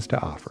world has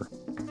to offer.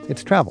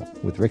 It's Travel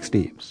with Rick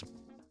Steves.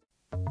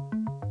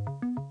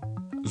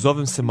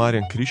 Zovem se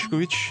Marijan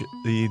Krišković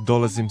I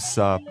dolazim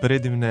sa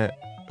predivne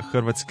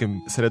hrvatske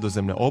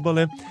sredozemne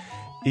obale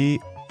I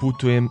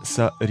putujem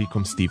sa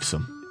Rickom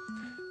Stevesom.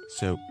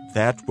 So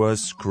that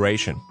was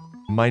Croatian.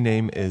 My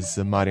name is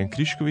Marijan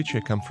Krišković.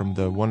 I come from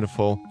the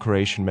wonderful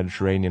Croatian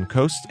Mediterranean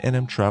coast and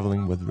I'm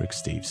traveling with Rick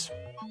Steves.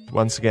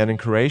 Once again in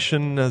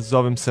Croatian,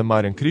 zovem se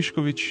Marijan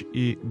Krišković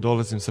I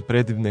dolazim sa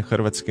predivne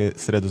hrvatske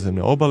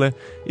sredozemne obale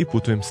I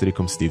putujem s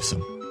Rickom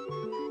Stevesom.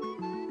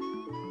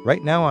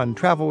 Right now on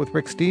Travel with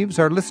Rick Steves,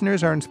 our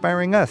listeners are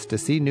inspiring us to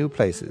see new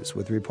places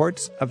with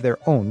reports of their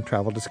own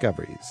travel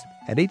discoveries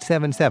at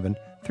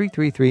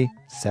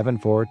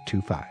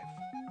 877-333-7425.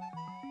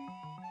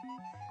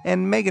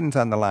 And Megan's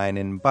on the line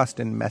in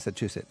Boston,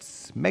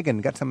 Massachusetts.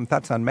 Megan, got some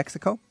thoughts on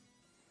Mexico?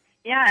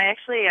 Yeah, I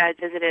actually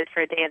visited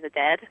for Day of the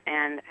Dead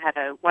and had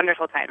a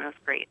wonderful time. It was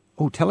great.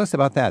 Oh, tell us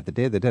about that, the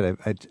Day of the Dead.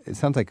 It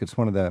sounds like it's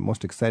one of the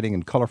most exciting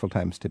and colorful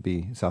times to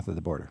be south of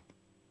the border.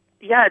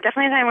 Yeah,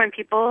 definitely a time when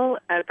people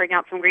bring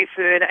out some great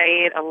food.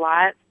 I ate a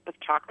lot of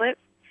chocolate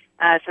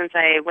since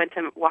I went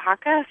to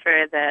Oaxaca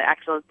for the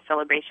actual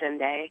celebration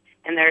day,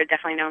 and they're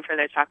definitely known for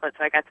their chocolate,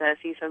 so I got to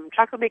see some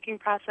chocolate making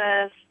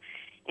process,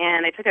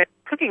 and I took a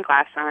cooking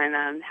class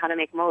on how to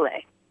make mole.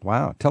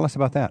 Wow, tell us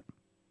about that.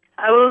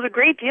 It was a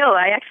great deal.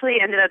 I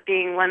actually ended up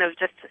being one of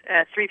just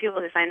 3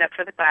 people who signed up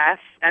for the class,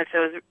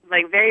 so it was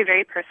like very,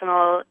 very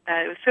personal.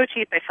 It was so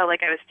cheap, I felt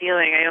like I was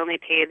stealing. I only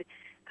paid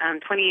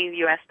 $20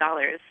 US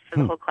for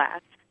the whole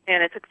class,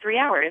 and it took 3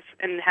 hours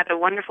and had a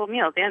wonderful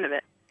meal at the end of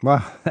it.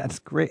 Wow, that's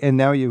great. And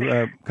now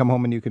you come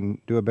home and you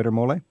can do a better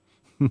mole?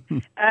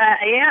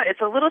 Yeah, it's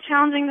a little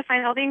challenging to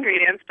find all the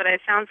ingredients, but I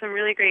found some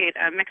really great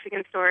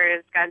Mexican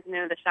stores, got to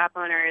know the shop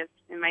owners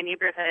in my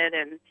neighborhood,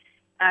 and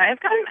I've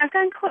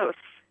gotten close.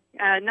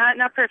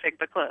 Not perfect,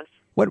 but close.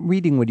 What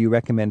reading would you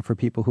recommend for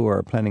people who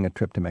are planning a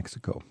trip to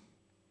Mexico?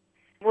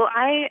 Well,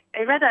 I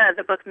read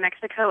the book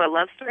Mexico, A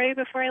Love Story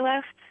before I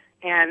left,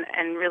 and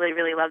really,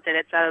 really loved it.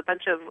 It's a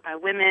bunch of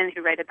women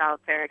who write about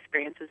their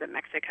experiences in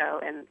Mexico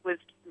and was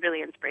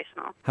really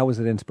inspirational. How was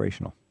it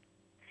inspirational?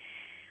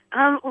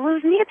 Well, it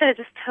was neat that it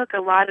just took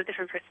a lot of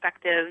different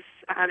perspectives,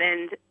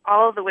 and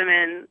all of the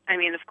women, I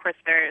mean, of course,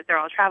 they're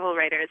all travel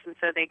writers, and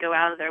so they go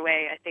out of their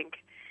way, I think,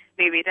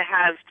 maybe to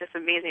have just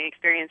amazing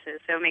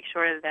experiences, so make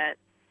sure that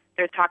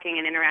they're talking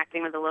and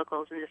interacting with the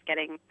locals and just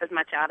getting as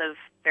much out of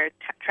their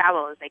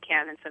travel as they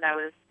can, and so that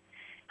was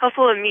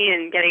helpful to me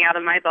in getting out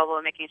of my bubble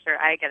and making sure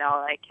I get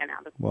all I can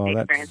out of the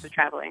experience of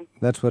traveling.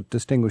 That's what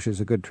distinguishes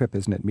a good trip,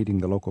 isn't it? Meeting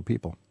the local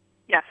people.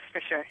 Yes, for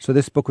sure. So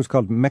this book was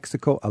called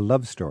Mexico, A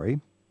Love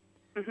Story.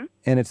 Mm-hmm.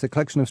 And it's a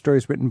collection of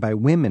stories written by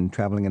women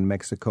traveling in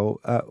Mexico.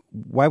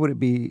 Why would it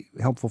be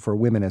helpful for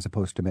women as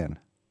opposed to men?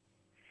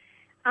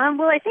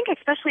 Well, I think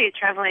especially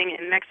traveling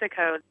in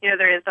Mexico,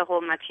 there is the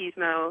whole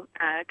machismo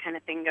kind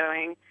of thing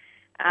going.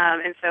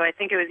 And so I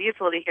think it was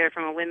useful to hear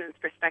from a women's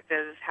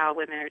perspective how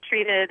women are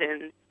treated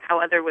and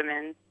how other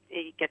women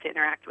you get to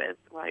interact with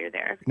while you're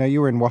there. Now,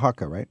 you were in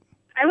Oaxaca, right?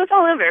 I was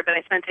all over, but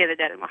I spent Day of the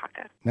Dead in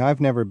Oaxaca. Now,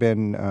 I've never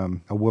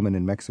been a woman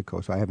in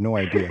Mexico, so I have no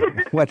idea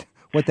what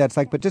that's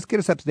like. But just get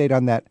us up to date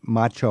on that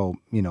macho,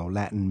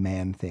 Latin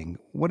man thing.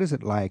 What is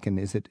it like, and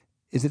is it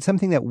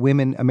something that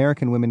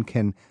American women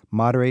can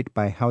moderate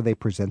by how they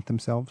present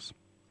themselves?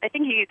 I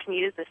think you can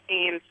use the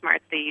same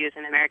smarts they use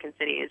in American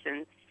cities,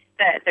 and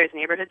that there's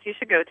neighborhoods you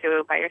should go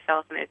to by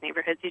yourself, and there's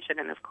neighborhoods you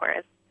shouldn't, of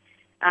course.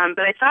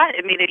 But I thought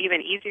it made it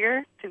even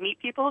easier to meet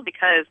people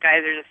because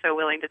guys are just so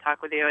willing to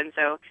talk with you, and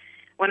so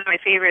one of my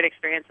favorite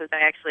experiences, I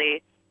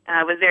actually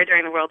was there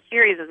during the World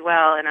Series as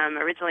well, and I'm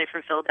originally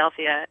from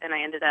Philadelphia, and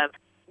I ended up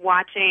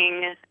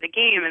watching the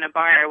game in a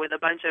bar with a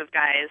bunch of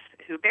guys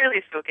who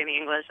barely spoke any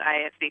English.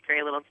 I speak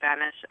very little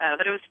Spanish,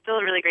 but it was still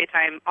a really great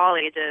time, all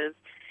ages,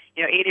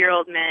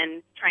 80-year-old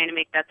men trying to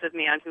make bets with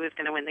me on who was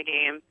going to win the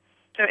game.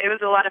 So it was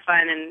a lot of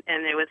fun, and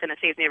it was in a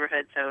safe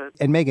neighborhood.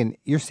 And Megan,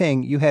 you're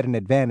saying you had an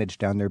advantage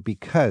down there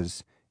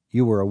because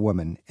you were a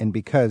woman and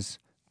because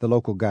the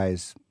local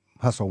guys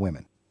hustle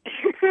women.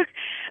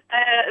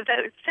 That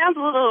sounds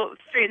a little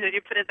strange when you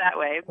put it that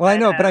way. Well, I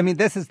know, but I mean,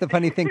 this is the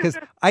funny thing because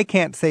I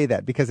can't say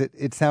that because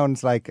it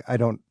sounds like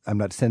I'm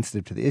not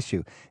sensitive to the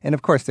issue. And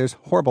of course, there's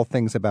horrible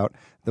things about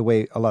the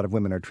way a lot of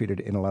women are treated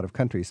in a lot of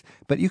countries.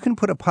 But you can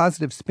put a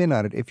positive spin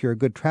on it if you're a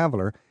good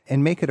traveler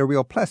and make it a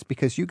real plus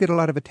because you get a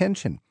lot of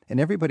attention and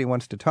everybody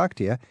wants to talk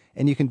to you.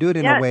 And you can do it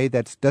in a way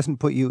that doesn't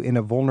put you in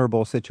a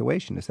vulnerable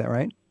situation. Is that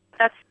right?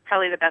 That's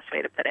probably the best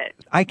way to put it.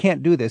 I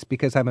can't do this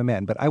because I'm a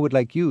man, but I would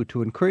like you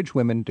to encourage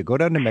women to go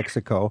down to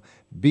Mexico,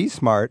 be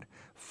smart,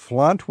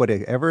 flaunt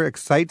whatever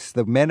excites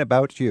the men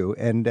about you,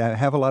 and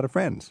have a lot of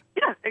friends.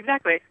 Yeah,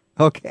 exactly.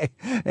 Okay.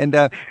 And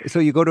so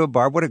you go to a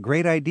bar. What a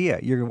great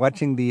idea. You're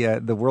watching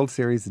the World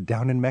Series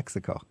down in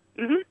Mexico.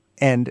 Mm-hmm.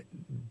 And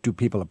do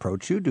people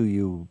approach you?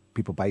 Do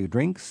people buy you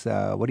drinks?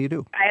 What do you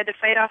do? I had to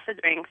fight off the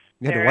drinks.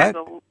 You had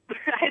to what?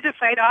 I had to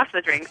fight off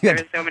the drinks. There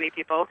were so many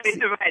people wanting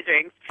to buy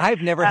drinks.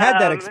 I've never had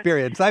that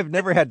experience. I've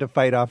never had to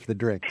fight off the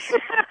drinks.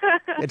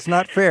 It's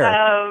not fair.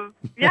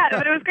 Yeah,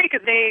 but it was great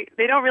because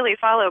they don't really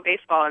follow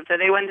baseball, and so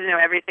they wanted to know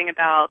everything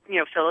about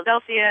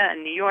Philadelphia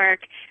and New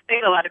York. They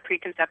had a lot of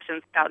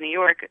preconceptions about New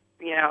York.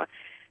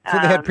 So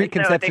they had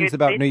preconceptions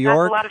about New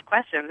York? They asked a lot of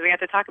questions. We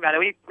had to talk about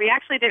it. We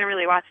actually didn't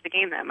really watch the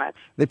game that much.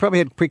 They probably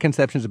had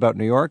preconceptions about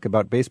New York,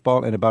 about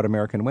baseball, and about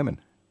American women.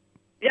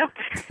 Yep,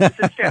 this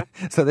is true.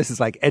 So this is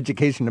like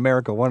Education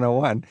America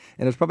 101,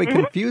 and it's probably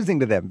confusing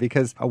to them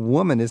because a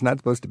woman is not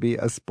supposed to be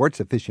a sports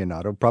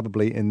aficionado,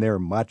 probably in their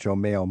macho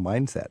male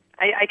mindset.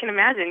 I can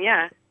imagine,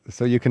 yeah.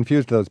 So you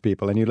confused those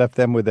people, and you left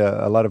them with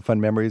a lot of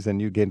fun memories,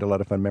 and you gained a lot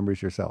of fun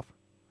memories yourself.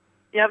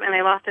 Yep, and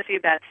I lost a few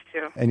bets,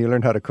 too. And you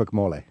learned how to cook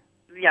mole.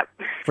 Yep.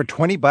 For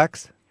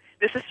 $20?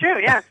 This is true,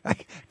 yeah.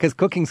 Because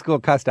cooking school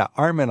costs an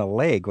arm and a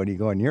leg when you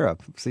go in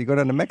Europe. So you go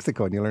down to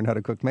Mexico and you learn how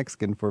to cook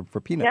Mexican for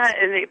peanuts.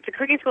 Yeah, and the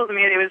cooking school to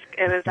me, it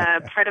was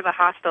part of a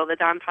hostel, the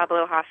Don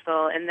Pablo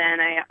hostel, and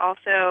then I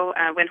also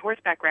went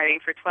horseback riding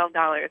for $12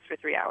 for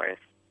 3 hours.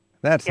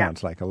 That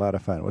sounds like a lot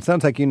of fun. Well, it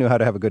sounds like you knew how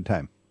to have a good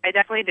time. I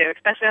definitely do,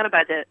 especially on a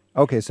budget.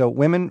 Okay, so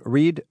women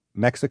read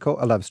Mexico,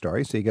 A Love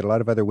Story, so you get a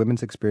lot of other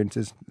women's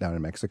experiences down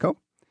in Mexico,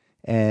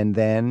 and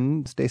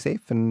then stay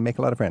safe and make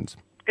a lot of friends.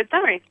 Good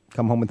summary.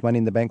 Come home with money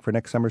in the bank for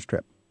next summer's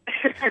trip.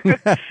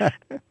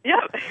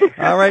 Yep.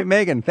 All right,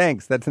 Megan,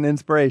 thanks. That's an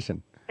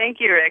inspiration. Thank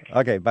you, Rick.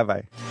 Okay,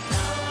 bye-bye.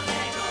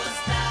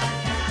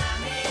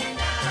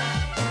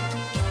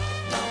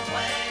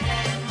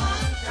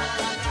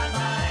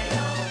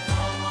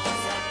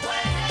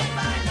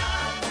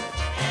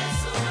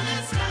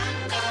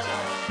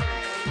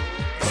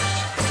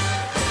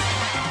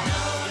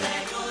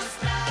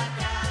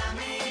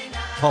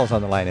 Paul's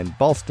on the line in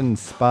Ballston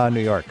Spa, New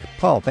York.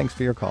 Paul, thanks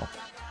for your call.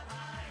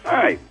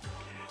 Hi.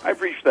 I've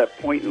reached that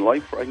point in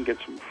life where I can get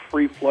some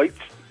free flights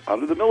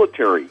out of the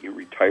military. You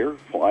retire,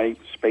 fly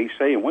Space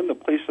A, and one of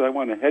the places I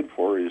want to head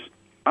for is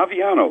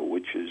Aviano,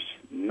 which is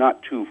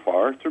not too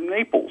far from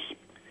Naples.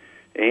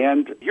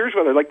 And here's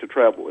what I like to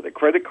travel with: a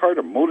credit card,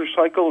 a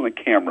motorcycle, and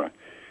a camera.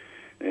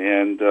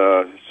 And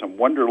some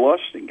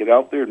wanderlust, and get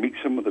out there and meet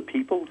some of the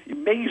people. It's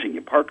amazing.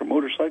 You park a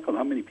motorcycle and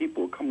how many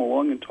people will come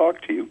along and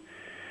talk to you.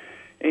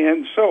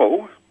 And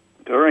so,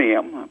 there I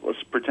am.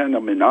 Let's pretend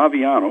I'm in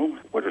Aviano.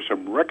 What are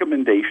some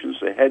recommendations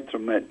to head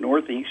from that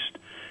northeast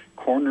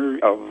corner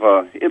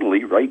of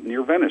Italy, right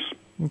near Venice?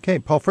 Okay,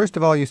 Paul, first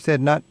of all, you said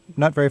not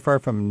very far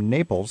from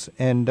Naples.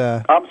 And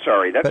I'm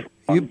sorry, that's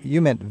but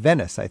you meant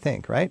Venice, I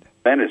think, right?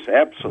 Venice,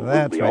 absolutely.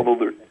 That's right.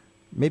 Although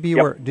Maybe you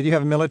were. Did you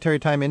have military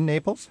time in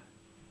Naples?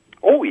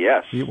 Oh,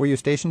 yes. Were you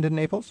stationed in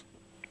Naples?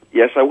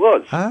 Yes, I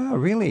was. Ah,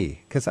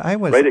 really? Because I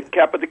was... Right at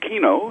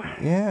Capodichino.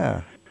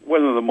 Yeah.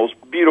 One of the most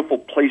beautiful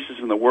places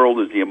in the world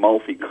is the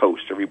Amalfi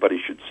Coast.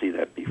 Everybody should see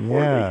that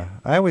before. Yeah.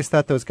 I always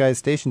thought those guys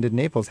stationed in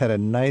Naples had a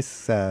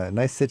nice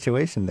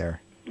situation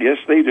there. Yes,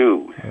 they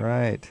do.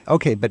 Right.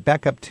 Okay, but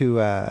back up to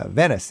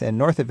Venice. And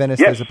north of Venice,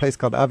 there's a place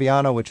called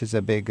Aviano, which is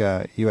a big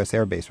U.S.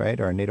 air base, right?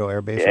 Or a NATO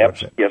air base?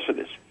 Yes, yes, it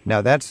is.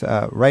 Now, that's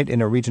right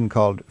in a region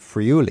called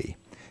Friuli.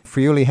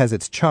 Friuli has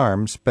its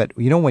charms, but,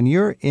 you know, when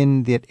you're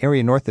in the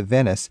area north of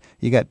Venice,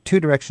 you got two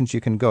directions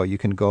you can go. You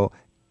can go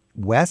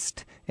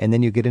west, and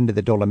then you get into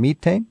the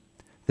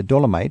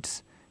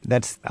Dolomites.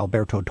 That's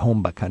Alberto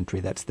Tomba country.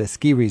 That's the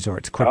ski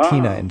resorts,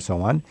 Cortina, and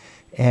so on.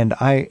 And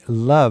I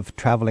love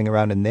traveling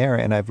around in there,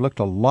 and I've looked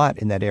a lot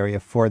in that area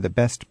for the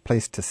best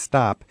place to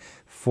stop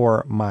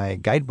for my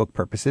guidebook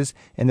purposes.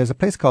 And there's a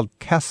place called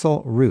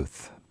Castle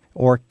Ruth,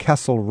 or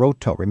Castle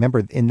Roto.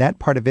 Remember, in that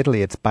part of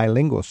Italy, it's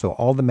bilingual, so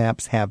all the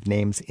maps have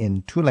names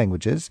in two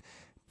languages.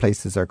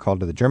 Places are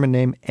called to the German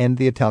name and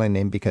the Italian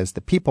name because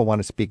the people want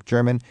to speak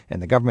German and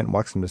the government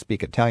wants them to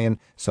speak Italian.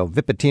 So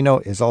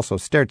Vipitino is also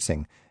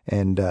Sterzing,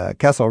 and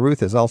Castle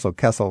Ruth is also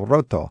Castle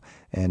Roto,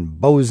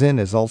 and Bozen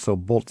is also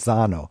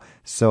Bolzano.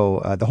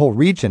 So the whole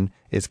region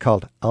is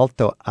called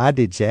Alto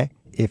Adige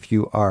if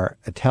you are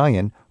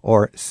Italian,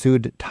 or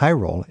Sud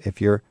Tyrol if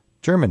you're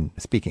German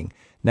speaking.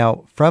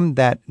 Now, from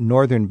that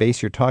northern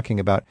base you're talking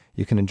about,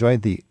 you can enjoy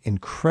the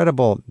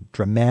incredible,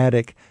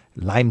 dramatic,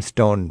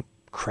 limestone,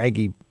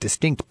 craggy,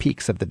 distinct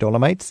peaks of the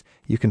Dolomites.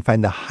 You can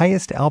find the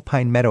highest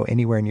alpine meadow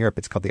anywhere in Europe.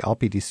 It's called the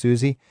Alpi di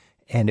Susi,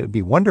 and it would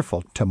be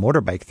wonderful to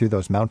motorbike through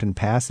those mountain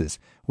passes.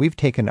 We've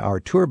taken our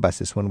tour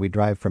buses when we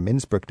drive from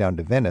Innsbruck down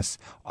to Venice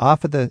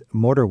off of the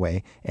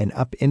motorway and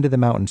up into the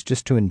mountains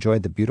just to enjoy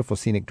the beautiful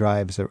scenic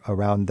drives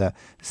around the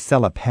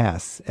Sella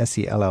Pass.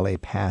 Sella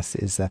Pass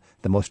is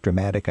the most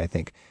dramatic, I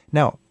think.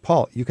 Now,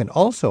 Paul, you can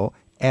also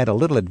add a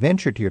little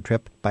adventure to your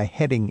trip by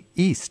heading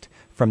east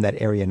from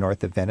that area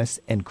north of Venice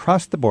and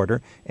cross the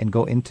border and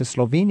go into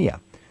Slovenia.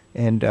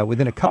 And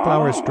within a couple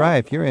hours'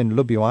 drive, you're in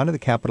Ljubljana, the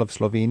capital of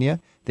Slovenia.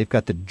 They've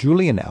got the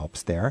Julian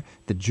Alps there.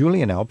 The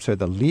Julian Alps are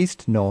the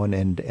least known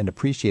and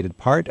appreciated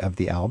part of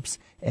the Alps,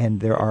 and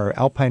there are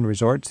alpine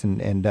resorts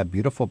and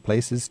beautiful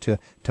places to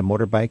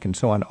motorbike and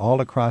so on all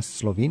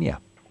across Slovenia.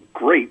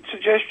 Great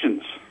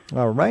suggestions.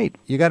 All right.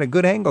 You got a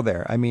good angle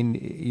there. I mean,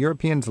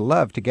 Europeans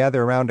love to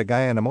gather around a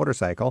guy on a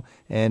motorcycle,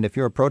 and if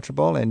you're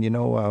approachable and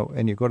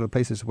and you go to the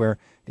places where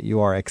you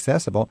are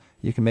accessible,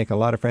 you can make a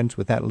lot of friends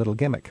with that little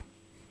gimmick.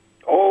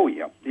 Oh,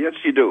 yeah. Yes,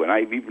 you do. And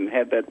I've even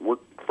had that work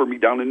for me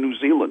down in New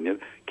Zealand.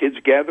 Kids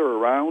gather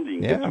around, you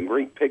can get some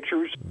great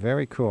pictures.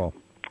 Very cool.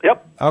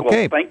 Yep.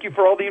 Okay. Well, thank you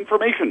for all the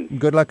information.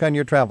 Good luck on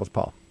your travels,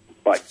 Paul.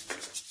 Bye.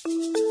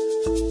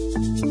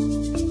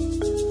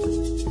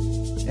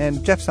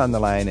 And Jeff's on the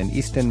line in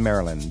Easton,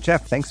 Maryland.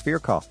 Jeff, thanks for your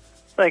call.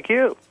 Thank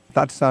you.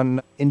 Thoughts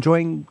on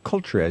enjoying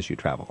culture as you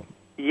travel?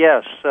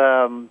 Yes.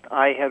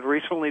 I had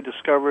recently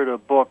discovered a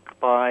book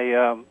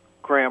by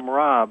Graham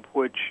Robb,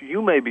 which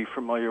you may be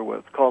familiar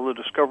with, called The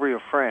Discovery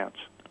of France.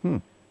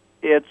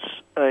 It's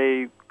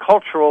a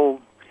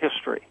cultural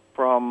history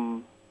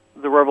from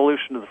the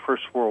revolution to the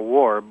First World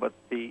War, but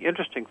the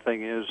interesting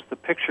thing is the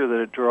picture that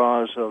it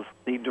draws of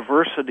the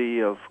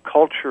diversity of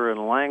culture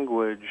and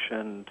language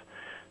and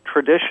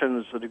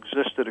traditions that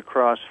existed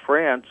across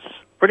France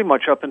pretty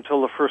much up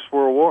until the First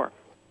World War.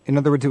 In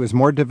other words, it was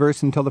more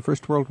diverse until the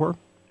First World War?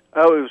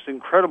 Oh, it was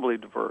incredibly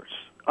diverse.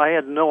 I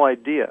had no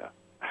idea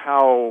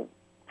how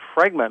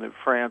fragmented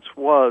France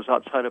was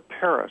outside of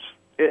Paris.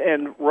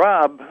 And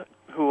Robb,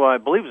 who I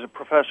believe is a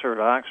professor at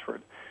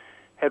Oxford,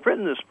 had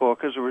written this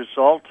book as a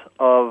result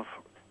of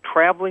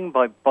traveling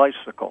by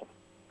bicycle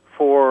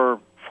for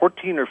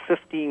 14 or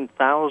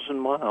 15,000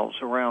 miles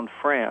around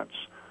France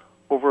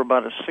over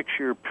about a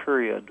 6-year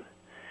period,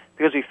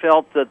 because he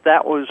felt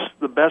that was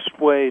the best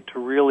way to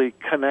really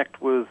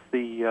connect with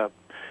the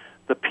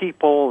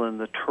people and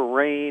the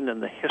terrain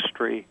and the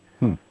history.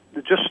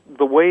 Just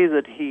the way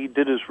that he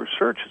did his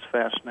research is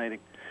fascinating.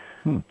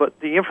 But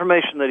the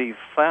information that he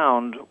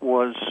found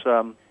was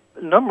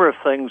a number of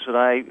things that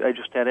I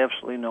just had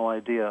absolutely no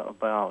idea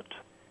about.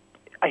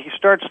 he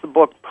starts the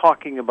book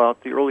talking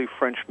about the early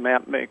French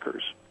map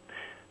makers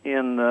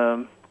in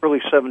early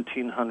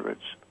 1700s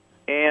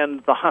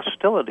and the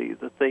hostility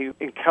that they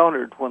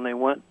encountered when they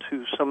went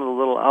to some of the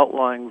little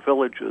outlying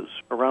villages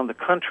around the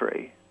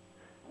country,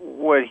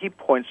 where he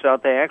points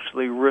out they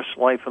actually risked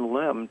life and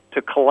limb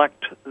to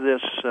collect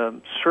this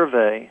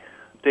survey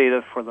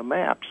data for the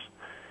maps,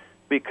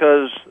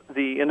 because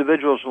the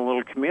individuals in the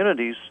little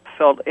communities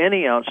felt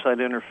any outside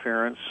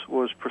interference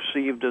was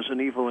perceived as an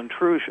evil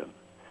intrusion.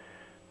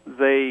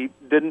 They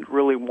didn't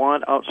really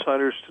want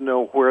outsiders to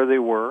know where they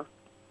were,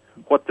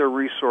 what their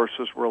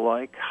resources were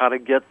like, how to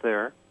get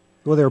there.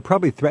 Well, they were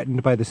probably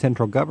threatened by the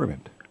central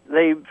government.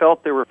 They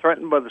felt they were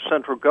threatened by the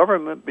central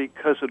government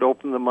because it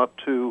opened them up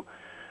to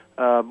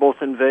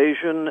both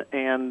invasion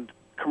and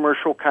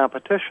commercial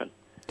competition.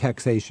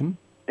 Taxation.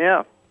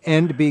 Yeah.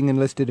 And being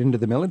enlisted into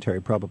the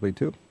military, probably,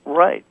 too.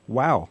 Right.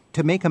 Wow.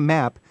 To make a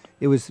map,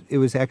 it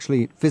was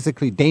actually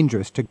physically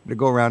dangerous to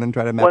go around and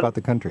try to map out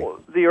the country.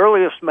 The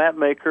earliest map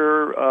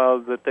maker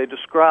that they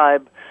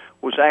describe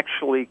was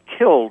actually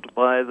killed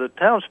by the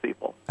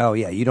townspeople. Oh,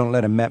 yeah, you don't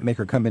let a map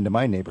maker come into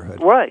my neighborhood.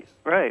 Right,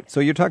 right. So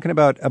you're talking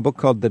about a book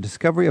called The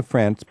Discovery of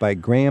France by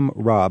Graham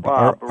Robb,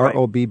 right.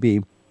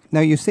 R-O-B-B.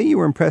 Now, you say you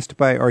were impressed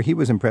by, or he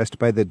was impressed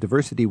by, the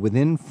diversity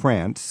within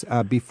France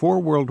before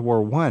World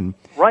War I.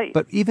 Right.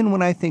 But even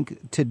when I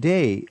think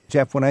today,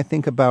 Jeff, when I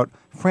think about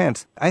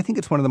France, I think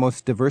it's one of the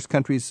most diverse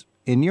countries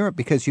in Europe,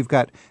 because you've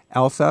got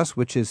Alsace,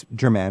 which is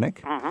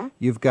Germanic. Mm-hmm.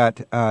 You've got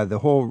the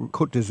whole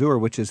Côte d'Azur,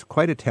 which is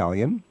quite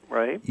Italian.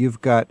 Right.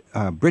 You've got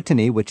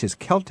Brittany, which is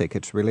Celtic.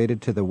 It's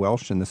related to the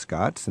Welsh and the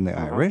Scots and the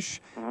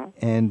Irish. Mm-hmm.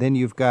 And then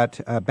you've got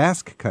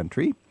Basque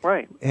country.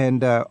 Right.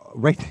 And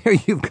right there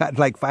you've got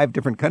like 5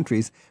 different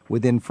countries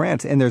within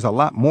France. And there's a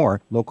lot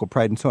more local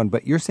pride and so on.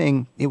 But you're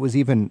saying it was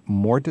even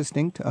more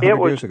distinct 100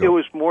 years ago? It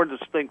was more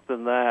distinct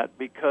than that,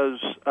 because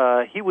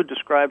he would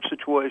describe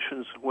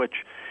situations in which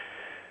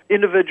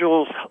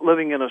individuals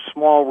living in a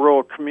small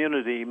rural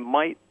community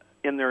might,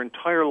 in their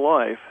entire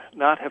life,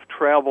 not have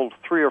traveled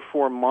 3 or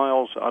 4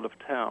 miles out of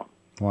town.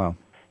 Wow.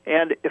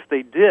 And if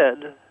they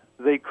did,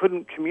 they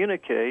couldn't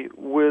communicate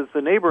with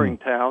the neighboring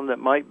town that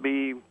might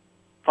be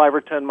 5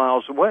 or 10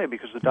 miles away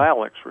because the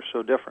dialects were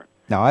so different.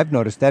 Now, I've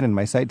noticed that in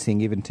my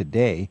sightseeing even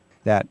today,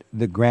 that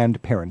the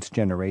grandparents'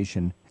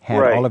 generation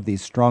had all of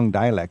these strong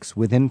dialects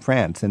within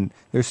France, and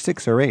there's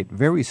 6 or 8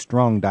 very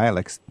strong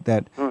dialects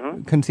that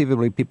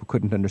conceivably people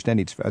couldn't understand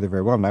each other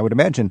very well. And I would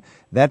imagine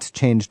that's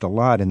changed a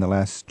lot in the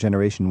last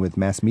generation with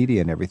mass media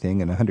and everything,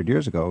 and 100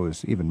 years ago it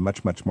was even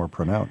much, much more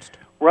pronounced.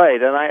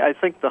 Right, and I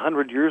think the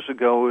 100 years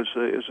ago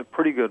is a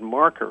pretty good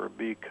marker,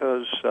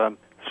 because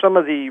some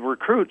of the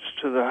recruits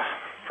to the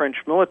French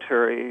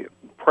military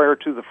prior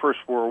to the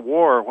First World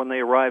War, when they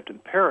arrived in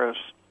Paris,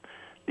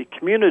 the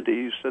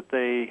communities that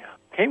they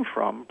came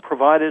from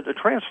provided a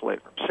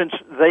translator, since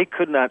they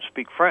could not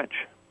speak French.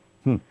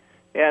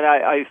 And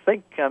I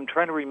think, I'm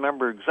trying to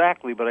remember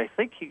exactly, but I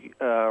think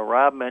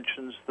Rob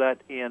mentions that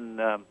in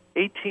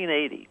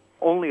 1880,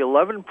 only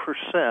 11%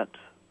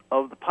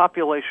 of the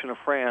population of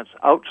France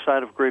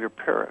outside of Greater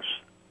Paris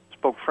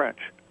spoke French.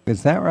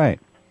 Is that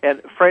right?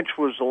 And French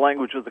was the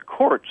language of the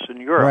courts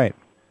in Europe. Right.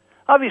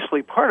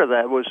 Obviously, part of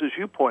that was, as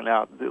you point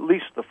out, at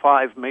least the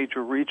 5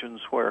 major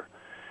regions where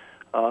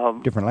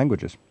different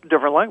languages.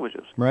 Different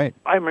languages. Right.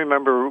 I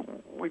remember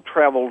we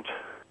traveled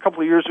a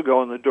couple of years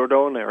ago in the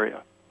Dordogne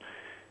area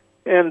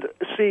and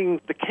seeing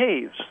the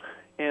caves.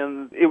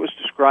 And it was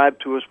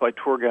described to us by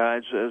tour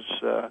guides as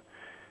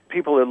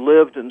people had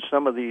lived in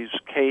some of these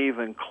cave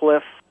and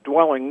cliff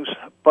dwellings,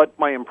 but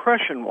my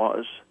impression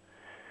was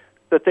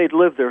that they'd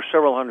lived there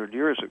several hundred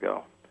years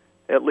ago,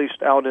 at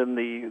least out in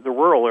the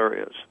rural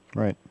areas.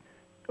 Right.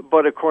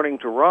 But according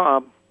to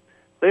Rob,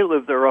 they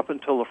lived there up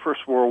until the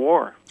First World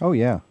War. Oh,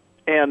 yeah.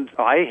 And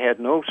I had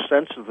no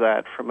sense of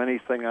that from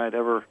anything I'd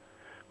ever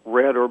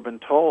read or been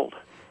told.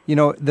 You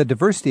know, the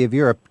diversity of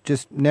Europe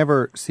just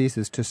never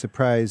ceases to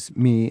surprise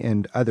me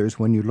and others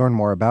when you learn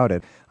more about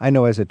it. I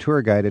know as a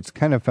tour guide, it's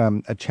kind of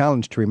a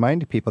challenge to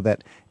remind people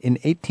that in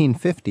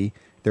 1850,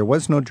 there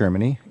was no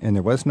Germany and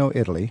there was no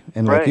Italy.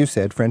 And like you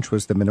said, French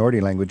was the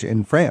minority language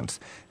in France.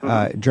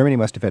 Germany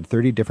must have had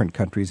 30 different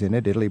countries in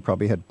it. Italy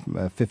probably had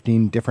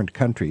 15 different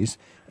countries.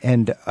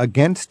 And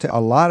against a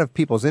lot of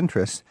people's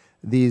interests,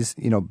 these,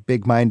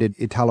 big-minded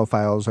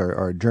Italophiles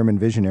or German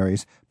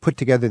visionaries put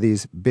together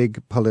these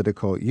big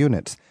political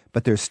units.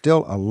 But there's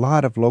still a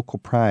lot of local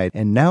pride.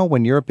 And now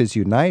when Europe is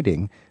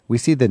uniting, we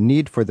see the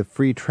need for the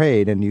free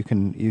trade, and you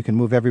can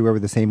move everywhere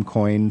with the same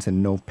coins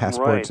and no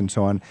passports and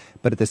so on.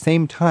 But at the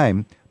same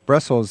time,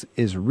 Brussels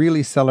is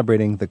really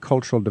celebrating the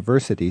cultural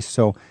diversity.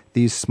 So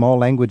these small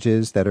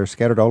languages that are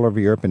scattered all over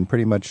Europe and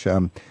pretty much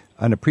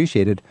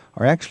unappreciated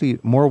are actually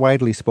more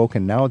widely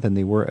spoken now than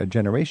they were a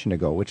generation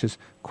ago, which is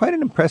quite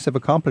an impressive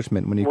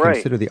accomplishment when you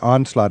consider the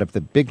onslaught of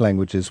the big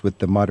languages with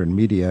the modern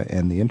media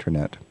and the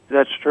internet.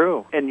 That's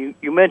true. And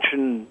you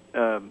mentioned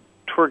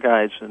tour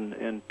guides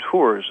and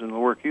tours and the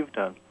work you've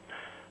done.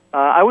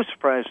 I was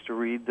surprised to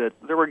read that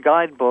there were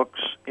guidebooks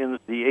in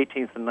the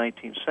 18th and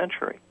 19th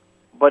century.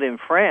 But in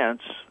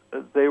France,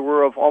 they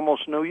were of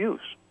almost no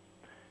use.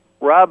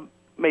 Rob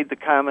made the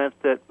comment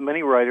that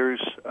many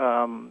writers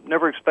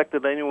never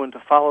expected anyone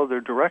to follow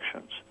their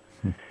directions.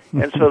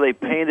 And so they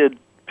painted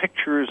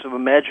pictures of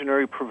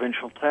imaginary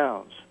provincial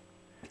towns.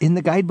 In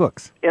the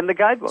guidebooks? In the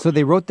guidebooks. So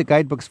they wrote the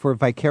guidebooks for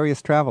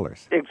vicarious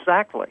travelers?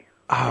 Exactly.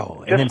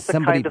 Oh, Just and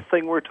then the kind of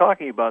thing we're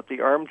talking about,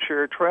 the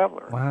armchair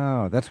traveler.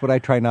 Wow, that's what I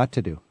try not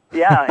to do.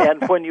 Yeah,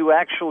 and when you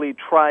actually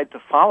tried to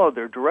follow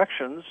their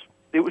directions,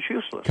 it was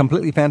useless.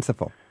 Completely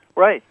fanciful.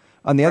 Right.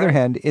 On the other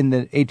hand, in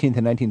the 18th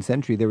and 19th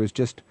century, there was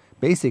just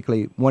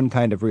basically one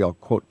kind of real,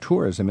 quote,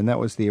 tourism, and that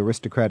was the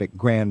aristocratic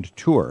grand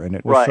tour. And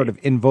it was sort of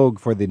in vogue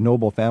for the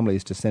noble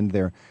families to send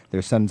their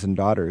sons and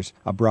daughters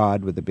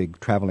abroad with a big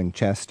traveling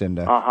chest and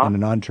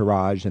an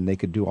entourage, and they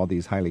could do all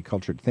these highly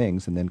cultured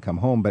things and then come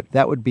home. But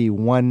that would be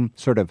one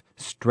sort of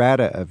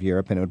strata of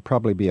Europe, and it would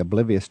probably be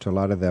oblivious to a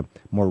lot of the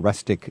more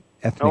rustic,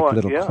 ethnic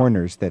little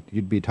corners that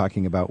you'd be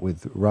talking about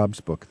with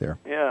Rob's book there.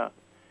 Yeah.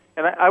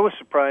 And I was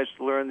surprised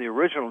to learn the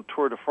original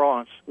Tour de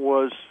France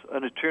was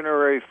an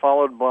itinerary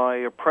followed by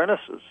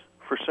apprentices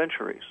for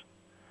centuries.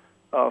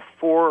 4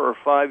 or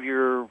 5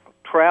 year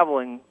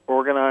traveling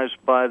organized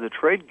by the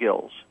trade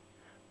guilds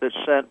that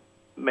sent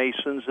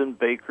masons and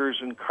bakers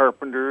and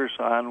carpenters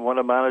on what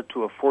amounted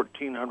to a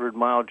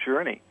 1,400-mile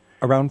journey.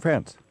 Around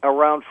France?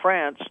 Around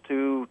France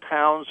to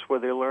towns where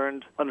they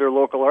learned under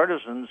local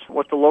artisans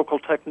what the local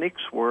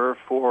techniques were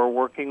for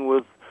working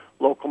with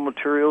local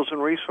materials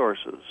and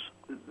resources.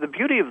 The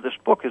beauty of this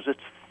book is it's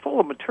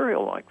full of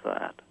material like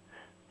that,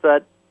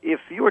 that if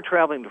you were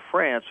traveling to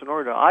France,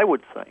 I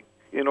would think,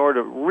 in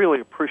order to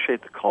really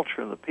appreciate the culture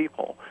and the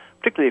people,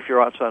 particularly if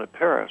you're outside of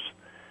Paris,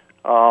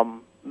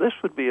 this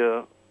would be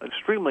an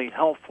extremely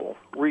helpful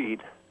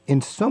read.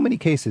 In so many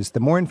cases, the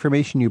more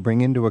information you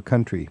bring into a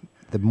country,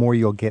 the more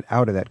you'll get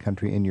out of that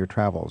country in your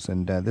travels.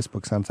 And this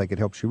book sounds like it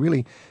helps you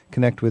really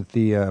connect with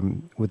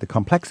the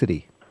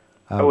complexity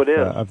of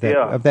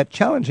that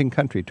challenging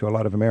country to a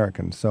lot of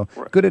Americans. So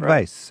good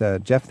advice.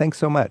 Jeff, thanks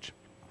so much.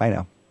 Bye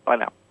now. Bye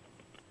now.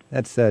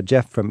 That's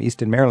Jeff from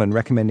Easton, Maryland,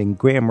 recommending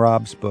Graham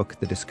Robb's book,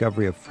 The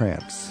Discovery of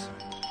France.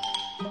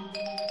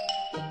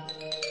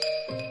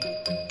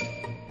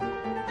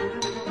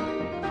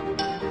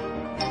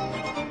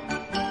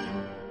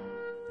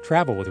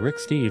 Travel with Rick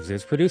Steves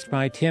is produced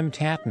by Tim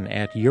Tatton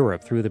at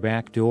Europe Through the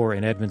Back Door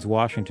in Edmonds,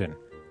 Washington.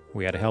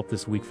 We had help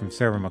this week from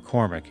Sarah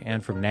McCormick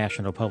and from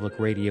National Public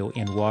Radio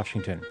in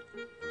Washington.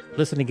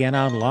 Listen again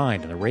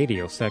online in the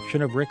radio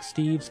section of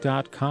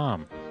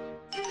ricksteves.com.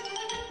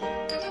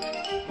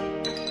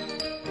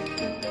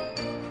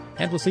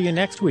 And we'll see you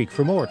next week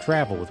for more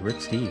Travel with Rick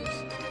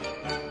Steves.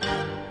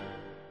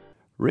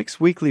 Rick's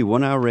weekly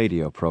one-hour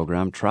radio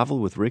program, Travel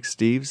with Rick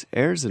Steves,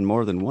 airs in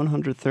more than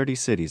 130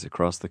 cities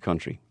across the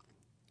country.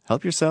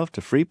 Help yourself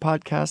to free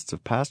podcasts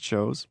of past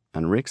shows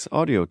and Rick's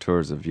audio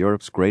tours of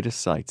Europe's greatest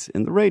sites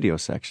in the radio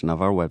section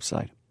of our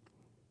website.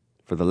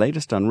 For the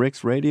latest on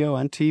Rick's radio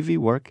and TV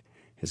work,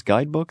 his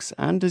guidebooks,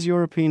 and his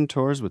European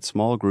tours with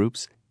small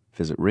groups,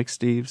 visit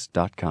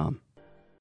ricksteves.com.